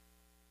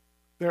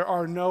 There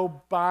are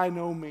no by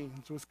no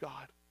means with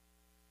God.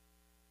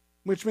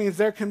 Which means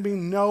there can be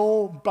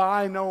no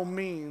by no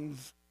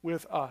means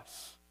with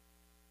us.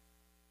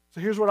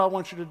 So here's what I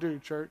want you to do,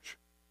 church.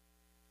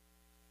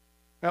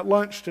 At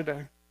lunch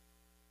today,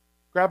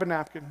 grab a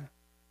napkin,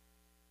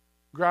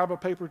 grab a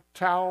paper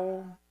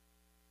towel,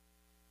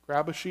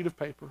 grab a sheet of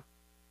paper.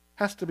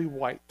 Has to be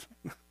white.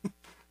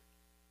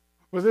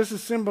 Well, this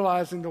is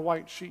symbolizing the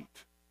white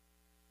sheet.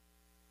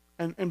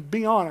 And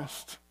be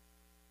honest.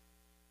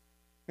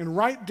 And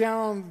write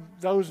down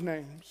those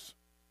names.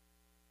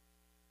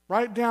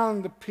 Write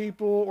down the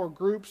people or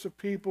groups of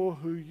people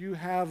who you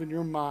have in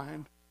your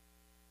mind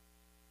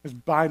as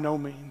by no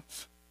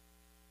means.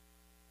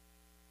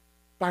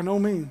 By no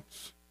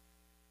means.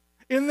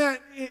 In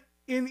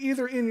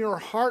either in your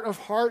heart of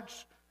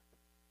hearts,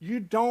 you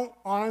don't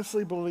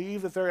honestly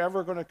believe that they're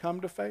ever going to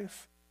come to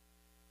faith.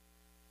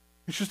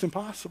 It's just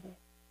impossible.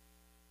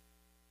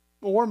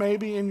 Or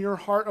maybe in your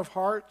heart of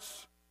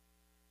hearts,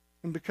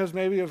 and because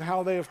maybe of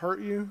how they have hurt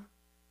you,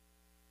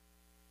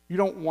 you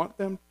don't want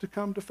them to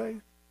come to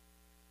faith.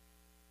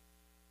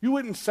 You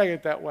wouldn't say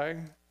it that way,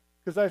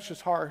 because that's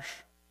just harsh.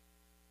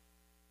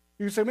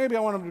 You say, maybe I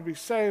want them to be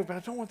saved, but I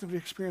don't want them to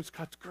experience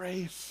God's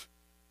grace.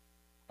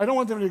 I don't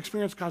want them to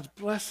experience God's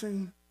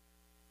blessing.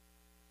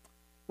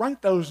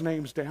 Write those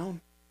names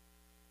down.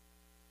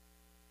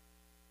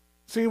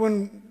 See,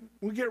 when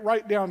we get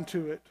right down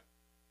to it,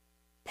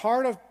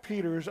 part of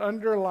Peter's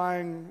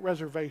underlying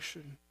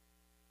reservation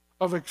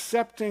of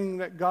accepting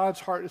that God's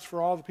heart is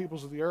for all the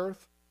peoples of the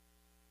earth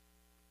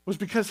was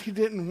because he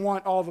didn't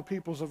want all the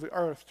peoples of the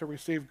earth to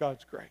receive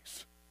God's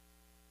grace.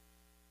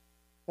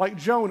 Like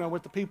Jonah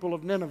with the people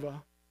of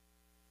Nineveh.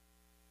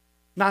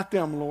 Not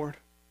them, Lord.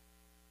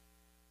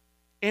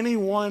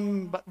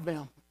 Anyone but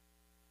them.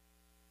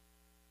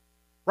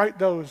 Write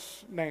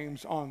those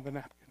names on the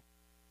napkin.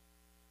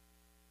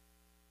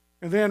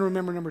 And then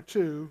remember number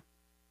 2,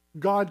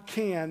 God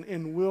can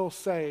and will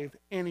save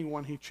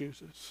anyone he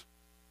chooses.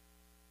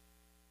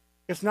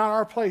 It's not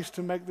our place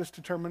to make this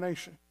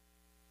determination.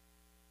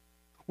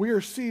 We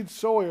are seed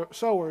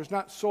sowers,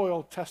 not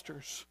soil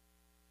testers.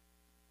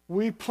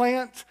 We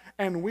plant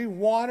and we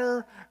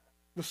water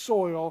the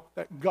soil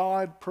that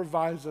God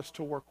provides us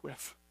to work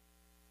with.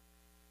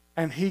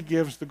 And he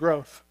gives the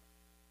growth.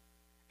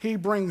 He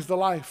brings the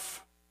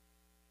life.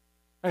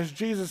 As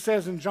Jesus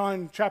says in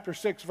John chapter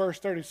 6, verse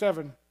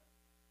 37,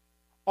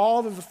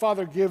 all that the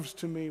Father gives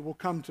to me will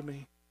come to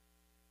me,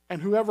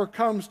 and whoever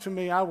comes to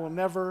me I will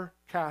never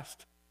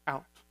cast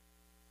out.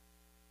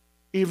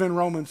 Even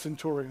Roman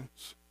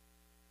centurions.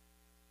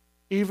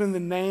 Even the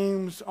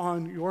names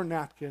on your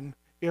napkin,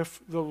 if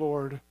the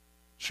Lord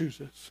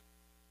chooses.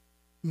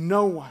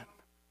 No one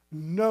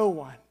no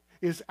one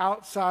is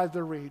outside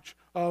the reach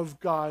of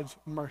God's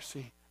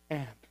mercy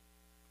and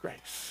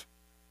grace.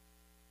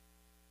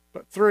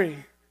 But 3,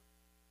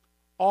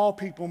 all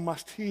people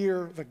must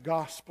hear the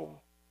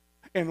gospel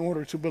in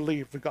order to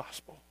believe the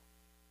gospel.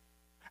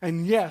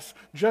 And yes,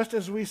 just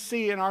as we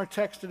see in our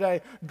text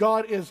today,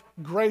 God is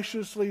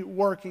graciously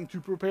working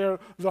to prepare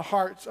the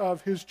hearts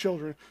of his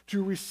children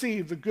to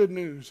receive the good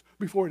news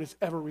before it is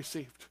ever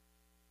received.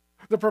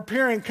 The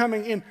preparing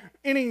coming in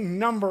any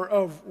number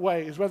of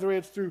ways, whether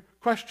it's through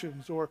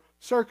questions or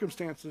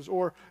circumstances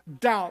or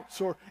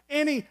doubts or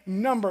any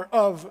number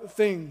of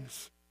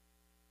things.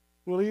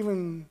 We'll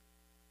even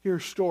hear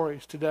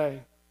stories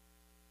today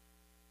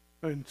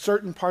in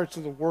certain parts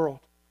of the world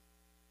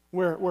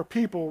where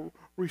people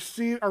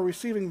are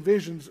receiving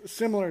visions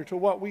similar to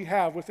what we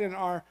have within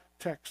our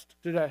text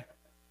today.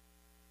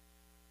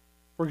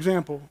 For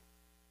example,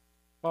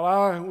 while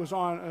I was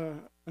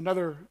on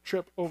another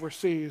trip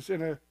overseas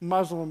in a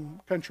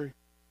Muslim country,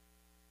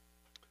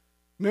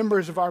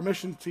 members of our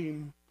mission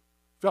team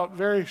felt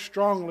very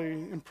strongly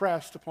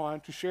impressed upon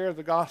to share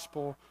the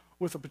gospel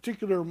with a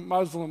particular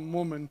Muslim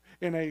woman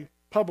in a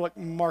public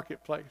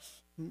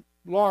marketplace.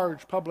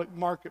 Large public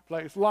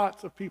marketplace,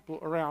 lots of people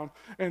around,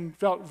 and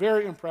felt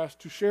very impressed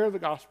to share the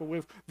gospel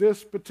with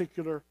this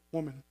particular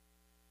woman.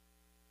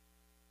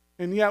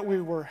 And yet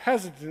we were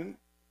hesitant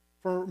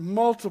for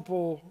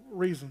multiple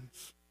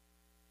reasons,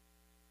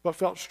 but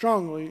felt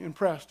strongly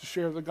impressed to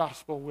share the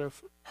gospel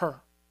with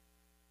her.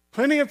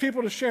 Plenty of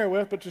people to share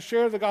with, but to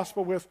share the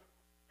gospel with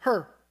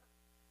her.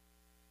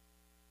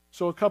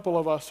 So a couple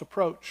of us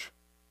approach,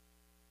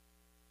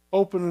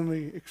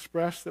 openly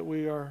express that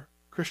we are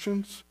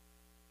Christians,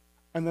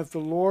 and that the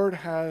Lord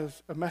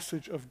has a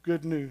message of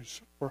good news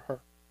for her.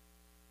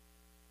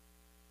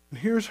 And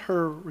here's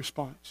her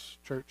response,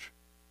 church.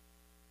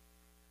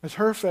 As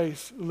her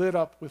face lit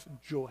up with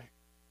joy,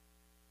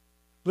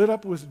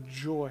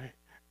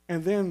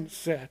 and then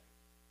said,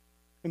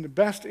 in the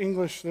best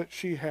English that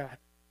she had,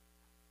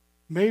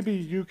 maybe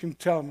you can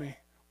tell me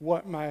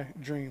what my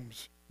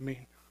dreams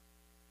mean.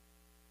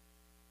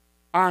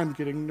 I'm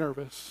getting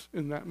nervous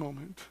in that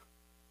moment.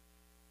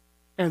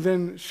 And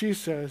then she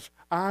says,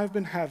 I've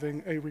been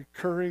having a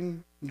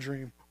recurring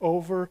dream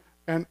over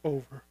and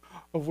over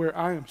of where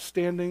I am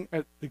standing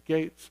at the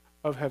gates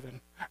of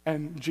heaven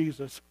and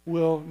Jesus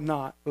will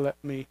not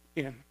let me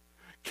in.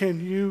 Can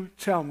you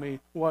tell me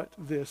what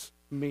this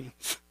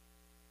means?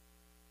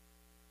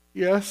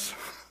 Yes.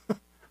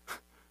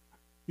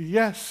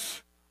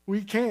 Yes,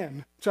 we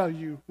can tell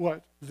you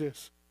what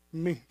this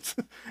means.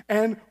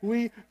 And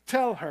we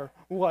tell her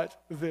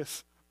what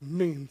this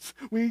means.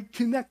 We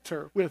connect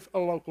her with a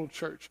local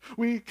church.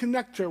 We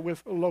connect her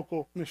with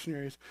local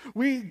missionaries.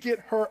 We get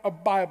her a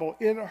Bible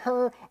in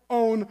her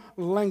own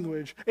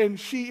language, and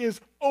she is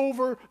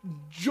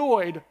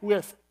overjoyed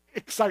with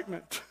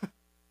excitement.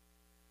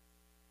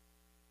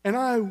 And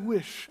I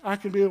wish I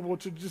could be able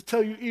to just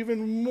tell you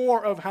even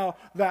more of how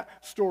that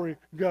story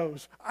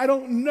goes. I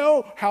don't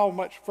know how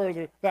much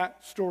further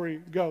that story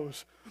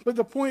goes. But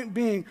the point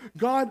being,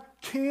 God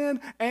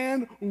can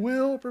and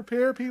will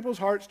prepare people's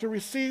hearts to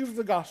receive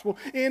the gospel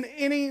in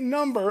any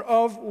number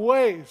of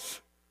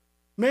ways.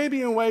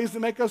 Maybe in ways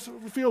that make us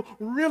feel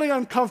really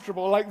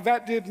uncomfortable, like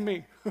that did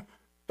me.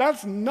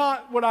 That's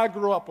not what I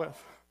grew up with.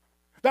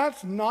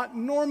 That's not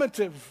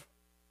normative.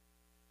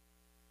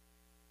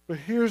 But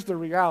here's the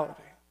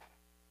reality.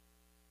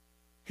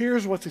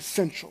 Here's what's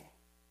essential.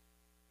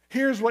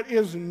 Here's what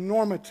is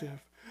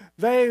normative.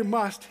 They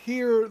must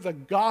hear the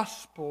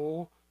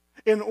gospel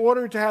in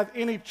order to have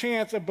any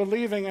chance of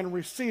believing and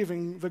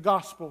receiving the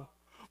gospel.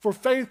 For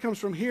faith comes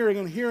from hearing,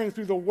 and hearing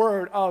through the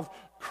word of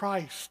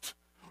Christ.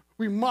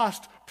 We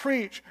must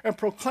preach and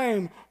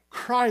proclaim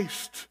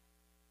Christ.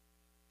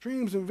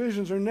 Dreams and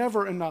visions are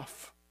never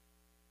enough.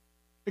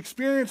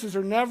 Experiences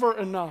are never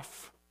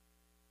enough.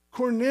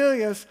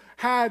 Cornelius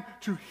had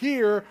to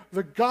hear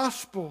the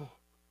gospel,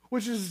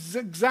 which is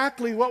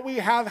exactly what we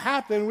have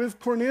happen with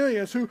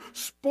Cornelius, who,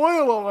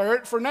 spoiler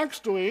alert for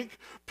next week,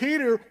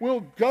 Peter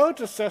will go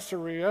to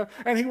Caesarea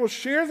and he will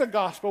share the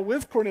gospel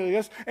with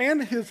Cornelius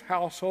and his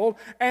household,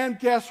 and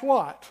guess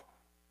what?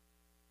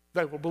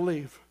 They will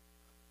believe.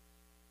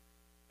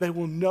 They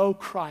will know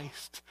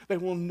Christ. They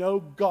will know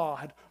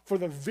God for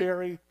the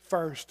very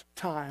first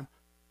time,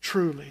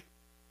 truly,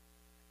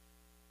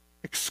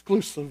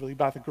 exclusively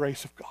by the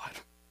grace of God.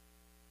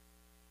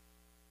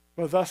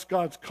 But thus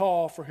God's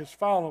call for his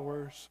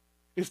followers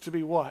is to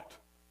be what?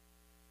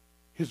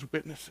 His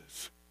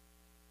witnesses.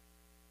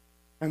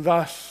 And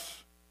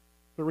thus,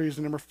 the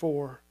reason number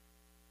 4,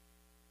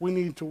 we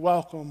need to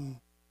welcome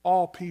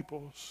all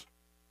peoples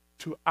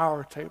to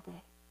our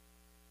table.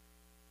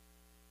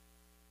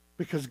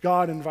 Because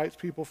God invites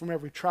people from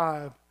every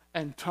tribe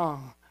and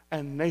tongue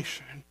and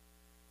nation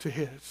to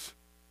his.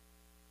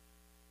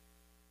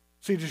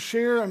 See, to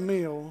share a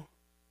meal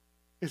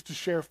is to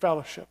share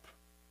fellowship.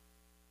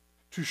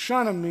 To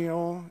shun a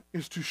meal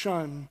is to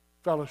shun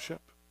fellowship.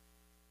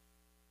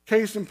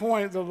 Case in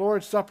point, the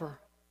Lord's Supper.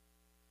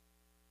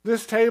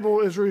 This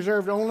table is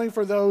reserved only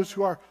for those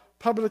who are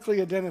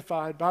publicly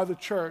identified by the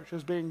church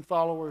as being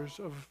followers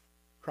of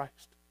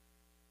Christ.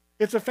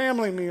 It's a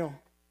family meal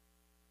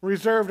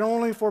reserved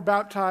only for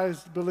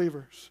baptized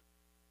believers.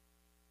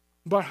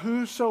 But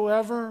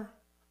whosoever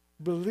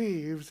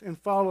believes and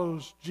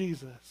follows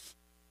Jesus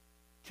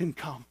can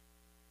come.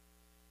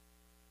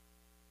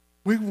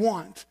 We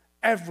want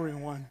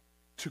everyone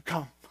to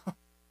come.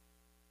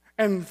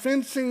 And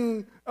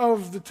fencing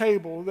of the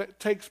table that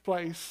takes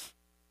place,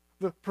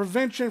 the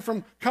prevention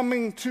from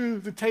coming to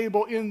the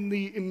table in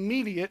the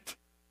immediate,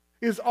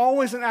 is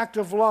always an act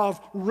of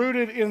love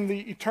rooted in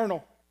the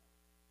eternal.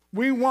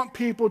 We want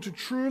people to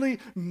truly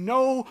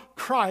know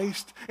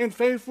Christ and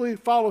faithfully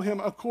follow him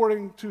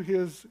according to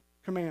his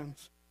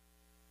commands.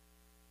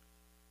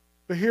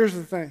 But here's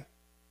the thing.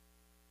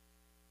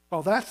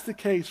 While that's the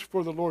case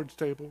for the Lord's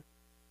table,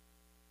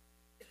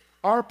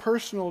 our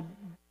personal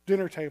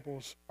dinner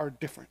tables are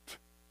different,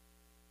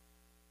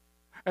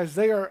 as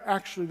they are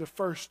actually the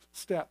first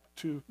step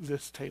to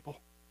this table.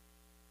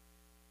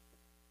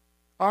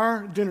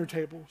 Our dinner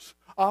tables,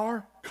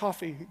 our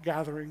coffee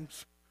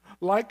gatherings,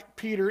 like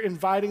Peter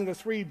inviting the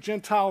 3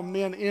 Gentile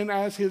men in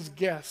as his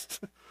guests,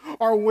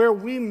 are where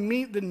we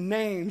meet the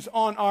names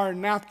on our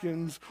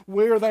napkins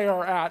where they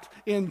are at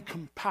in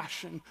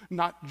compassion,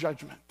 not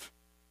judgment.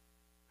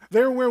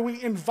 They're where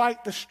we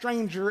invite the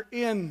stranger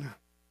in,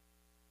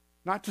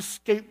 not to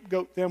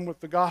scapegoat them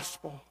with the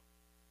gospel,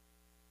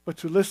 but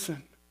to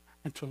listen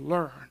and to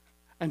learn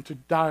and to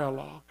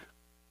dialogue.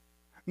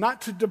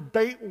 Not to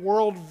debate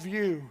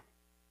worldview,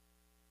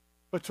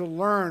 but to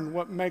learn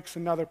what makes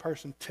another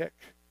person tick.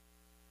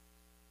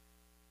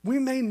 We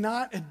may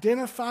not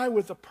identify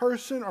with the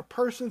person or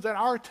persons at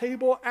our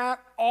table at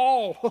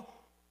all,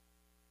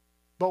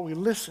 but we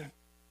listen.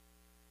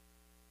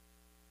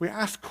 We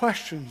ask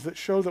questions that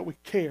show that we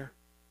care,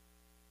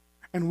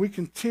 and we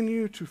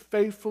continue to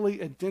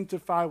faithfully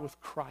identify with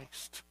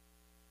Christ.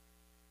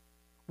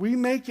 We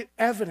make it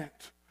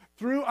evident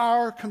through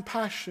our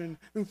compassion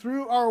and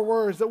through our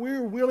words that we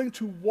are willing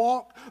to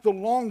walk the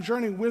long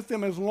journey with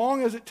them as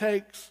long as it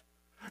takes.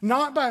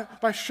 Not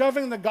by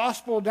shoving the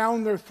gospel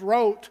down their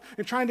throat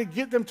and trying to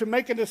get them to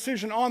make a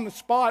decision on the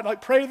spot, like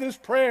pray this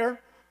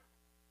prayer,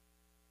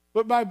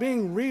 but by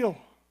being real.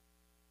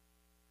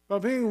 By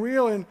being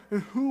real in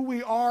who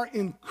we are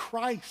in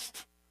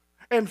Christ,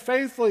 and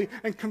faithfully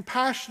and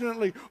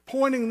compassionately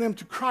pointing them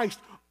to Christ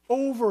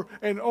over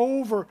and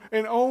over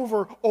and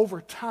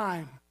over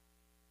time.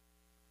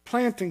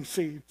 Planting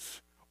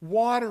seeds,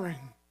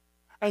 watering,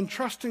 and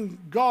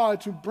trusting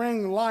God to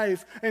bring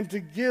life and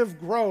to give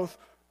growth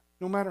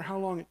no matter how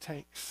long it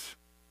takes.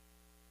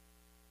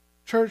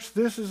 Church,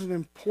 this is an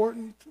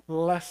important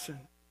lesson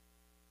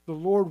the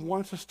Lord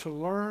wants us to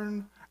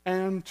learn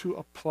and to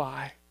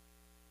apply.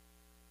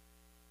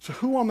 So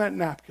who on that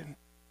napkin,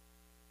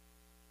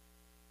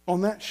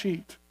 on that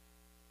sheet,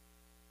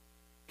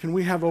 can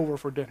we have over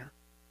for dinner?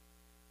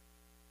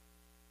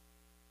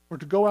 Or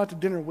to go out to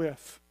dinner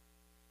with?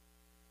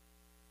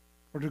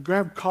 Or to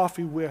grab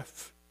coffee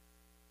with?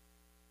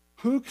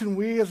 Who can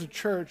we as a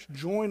church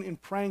join in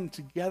praying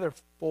together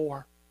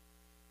for?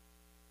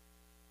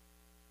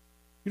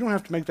 You don't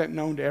have to make that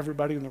known to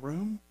everybody in the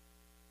room,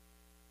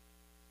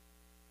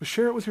 but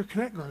share it with your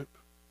Connect group.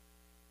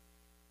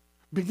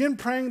 Begin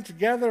praying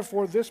together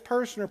for this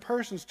person or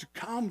persons to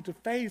come to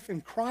faith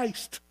in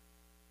Christ.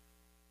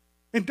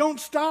 And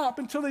don't stop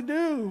until they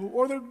do,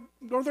 or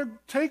they're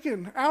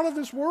taken out of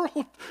this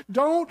world.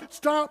 Don't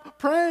stop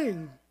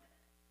praying.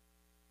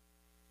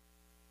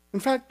 In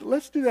fact,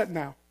 let's do that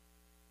now.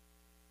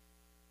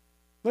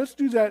 Let's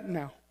do that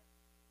now.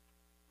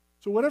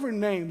 So whatever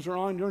names are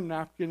on your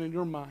napkin in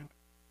your mind,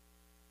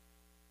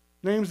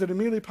 names that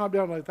immediately pop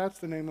down like, that's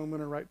the name I'm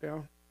going to write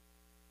down.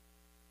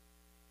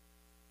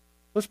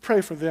 Let's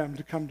pray for them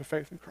to come to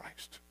faith in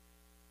Christ.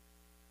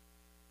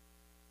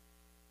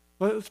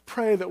 Let's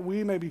pray that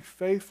we may be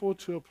faithful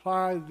to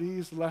apply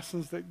these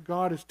lessons that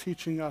God is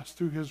teaching us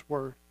through his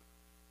word.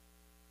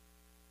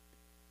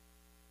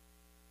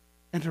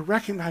 And to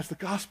recognize the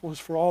gospel is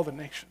for all the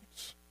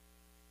nations.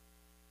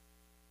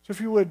 So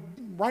if you would,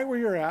 right where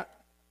you're at,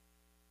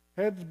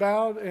 heads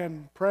bowed,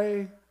 and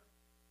pray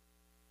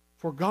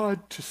for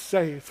God to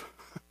save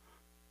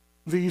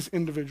these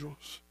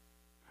individuals.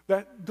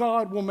 That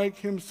God will make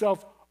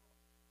himself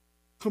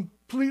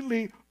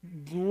completely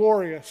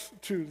glorious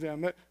to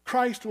them. That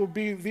Christ will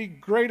be the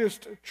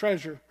greatest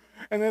treasure.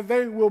 And that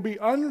they will be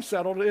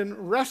unsettled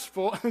and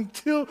restful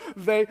until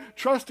they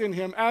trust in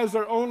him as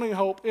their only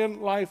hope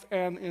in life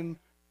and in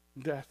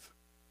death.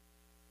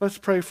 Let's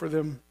pray for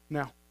them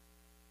now.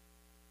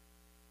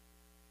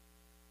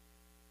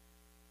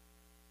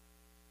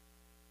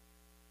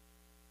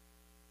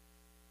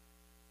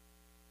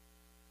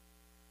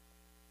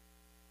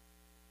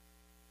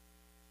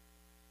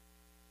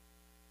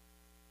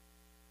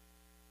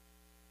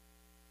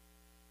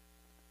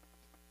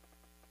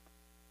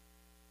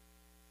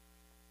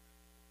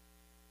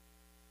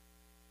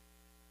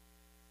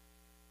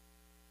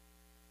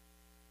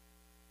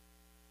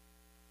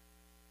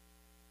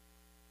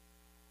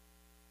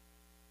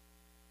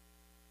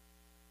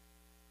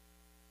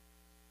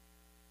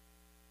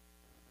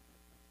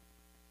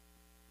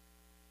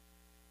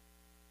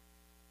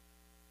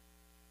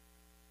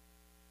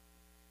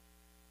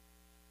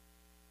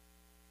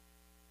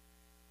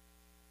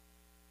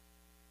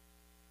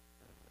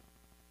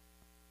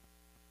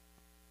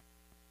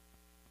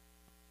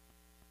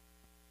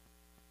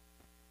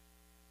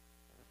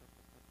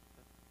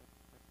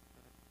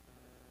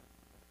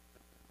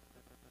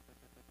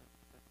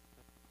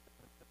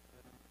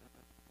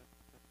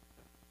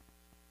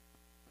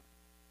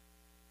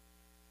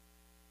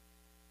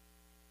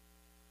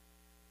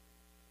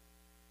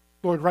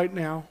 Lord, right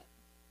now,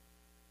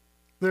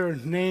 there are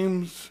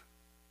names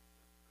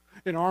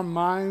in our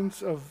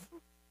minds of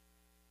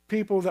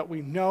people that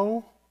we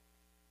know,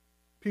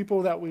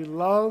 people that we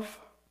love,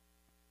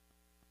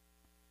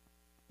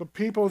 but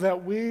people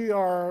that we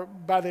are,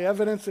 by the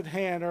evidence at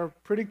hand, are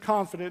pretty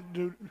confident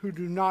who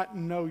do not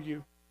know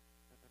you.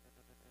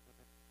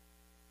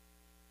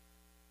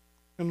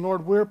 And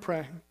Lord, we're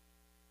praying.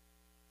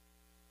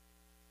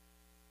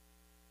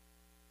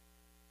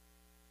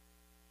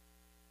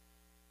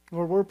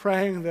 Lord, we're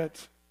praying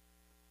that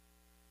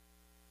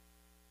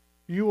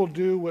you will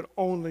do what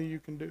only you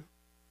can do.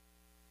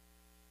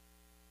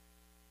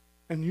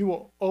 And you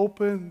will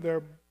open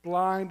their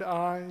blind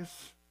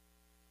eyes,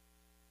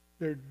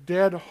 their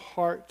dead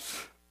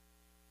hearts,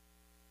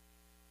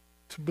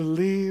 to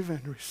believe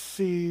and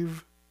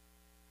receive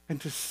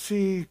and to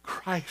see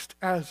Christ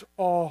as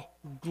all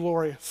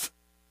glorious.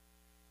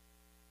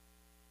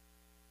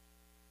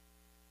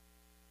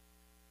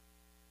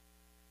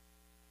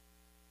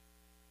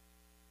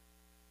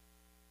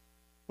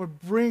 Lord,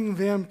 bring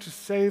them to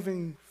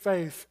saving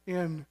faith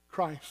in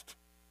Christ.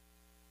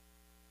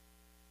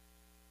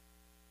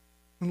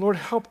 And Lord,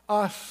 help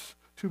us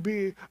to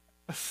be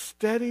a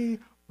steady,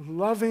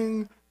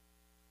 loving,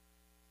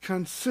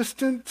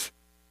 consistent,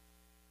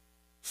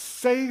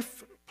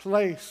 safe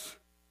place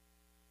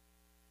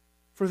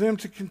for them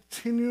to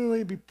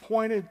continually be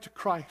pointed to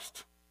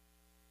Christ.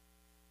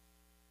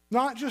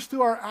 Not just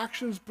through our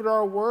actions, but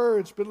our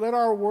words, but let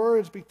our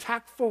words be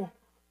tactful.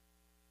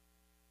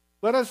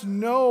 Let us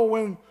know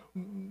when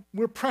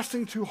we're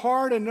pressing too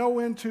hard and know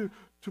when to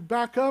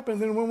back up, and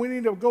then when we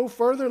need to go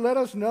further, let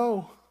us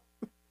know.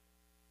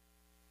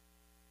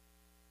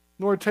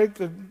 Lord, take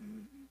the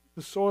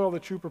soil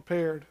that you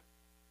prepared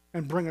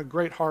and bring a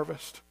great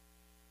harvest.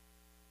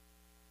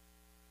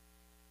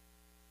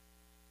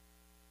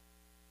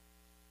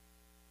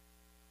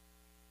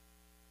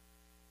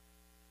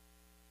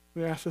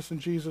 We ask this in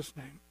Jesus'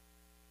 name.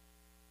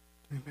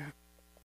 Amen.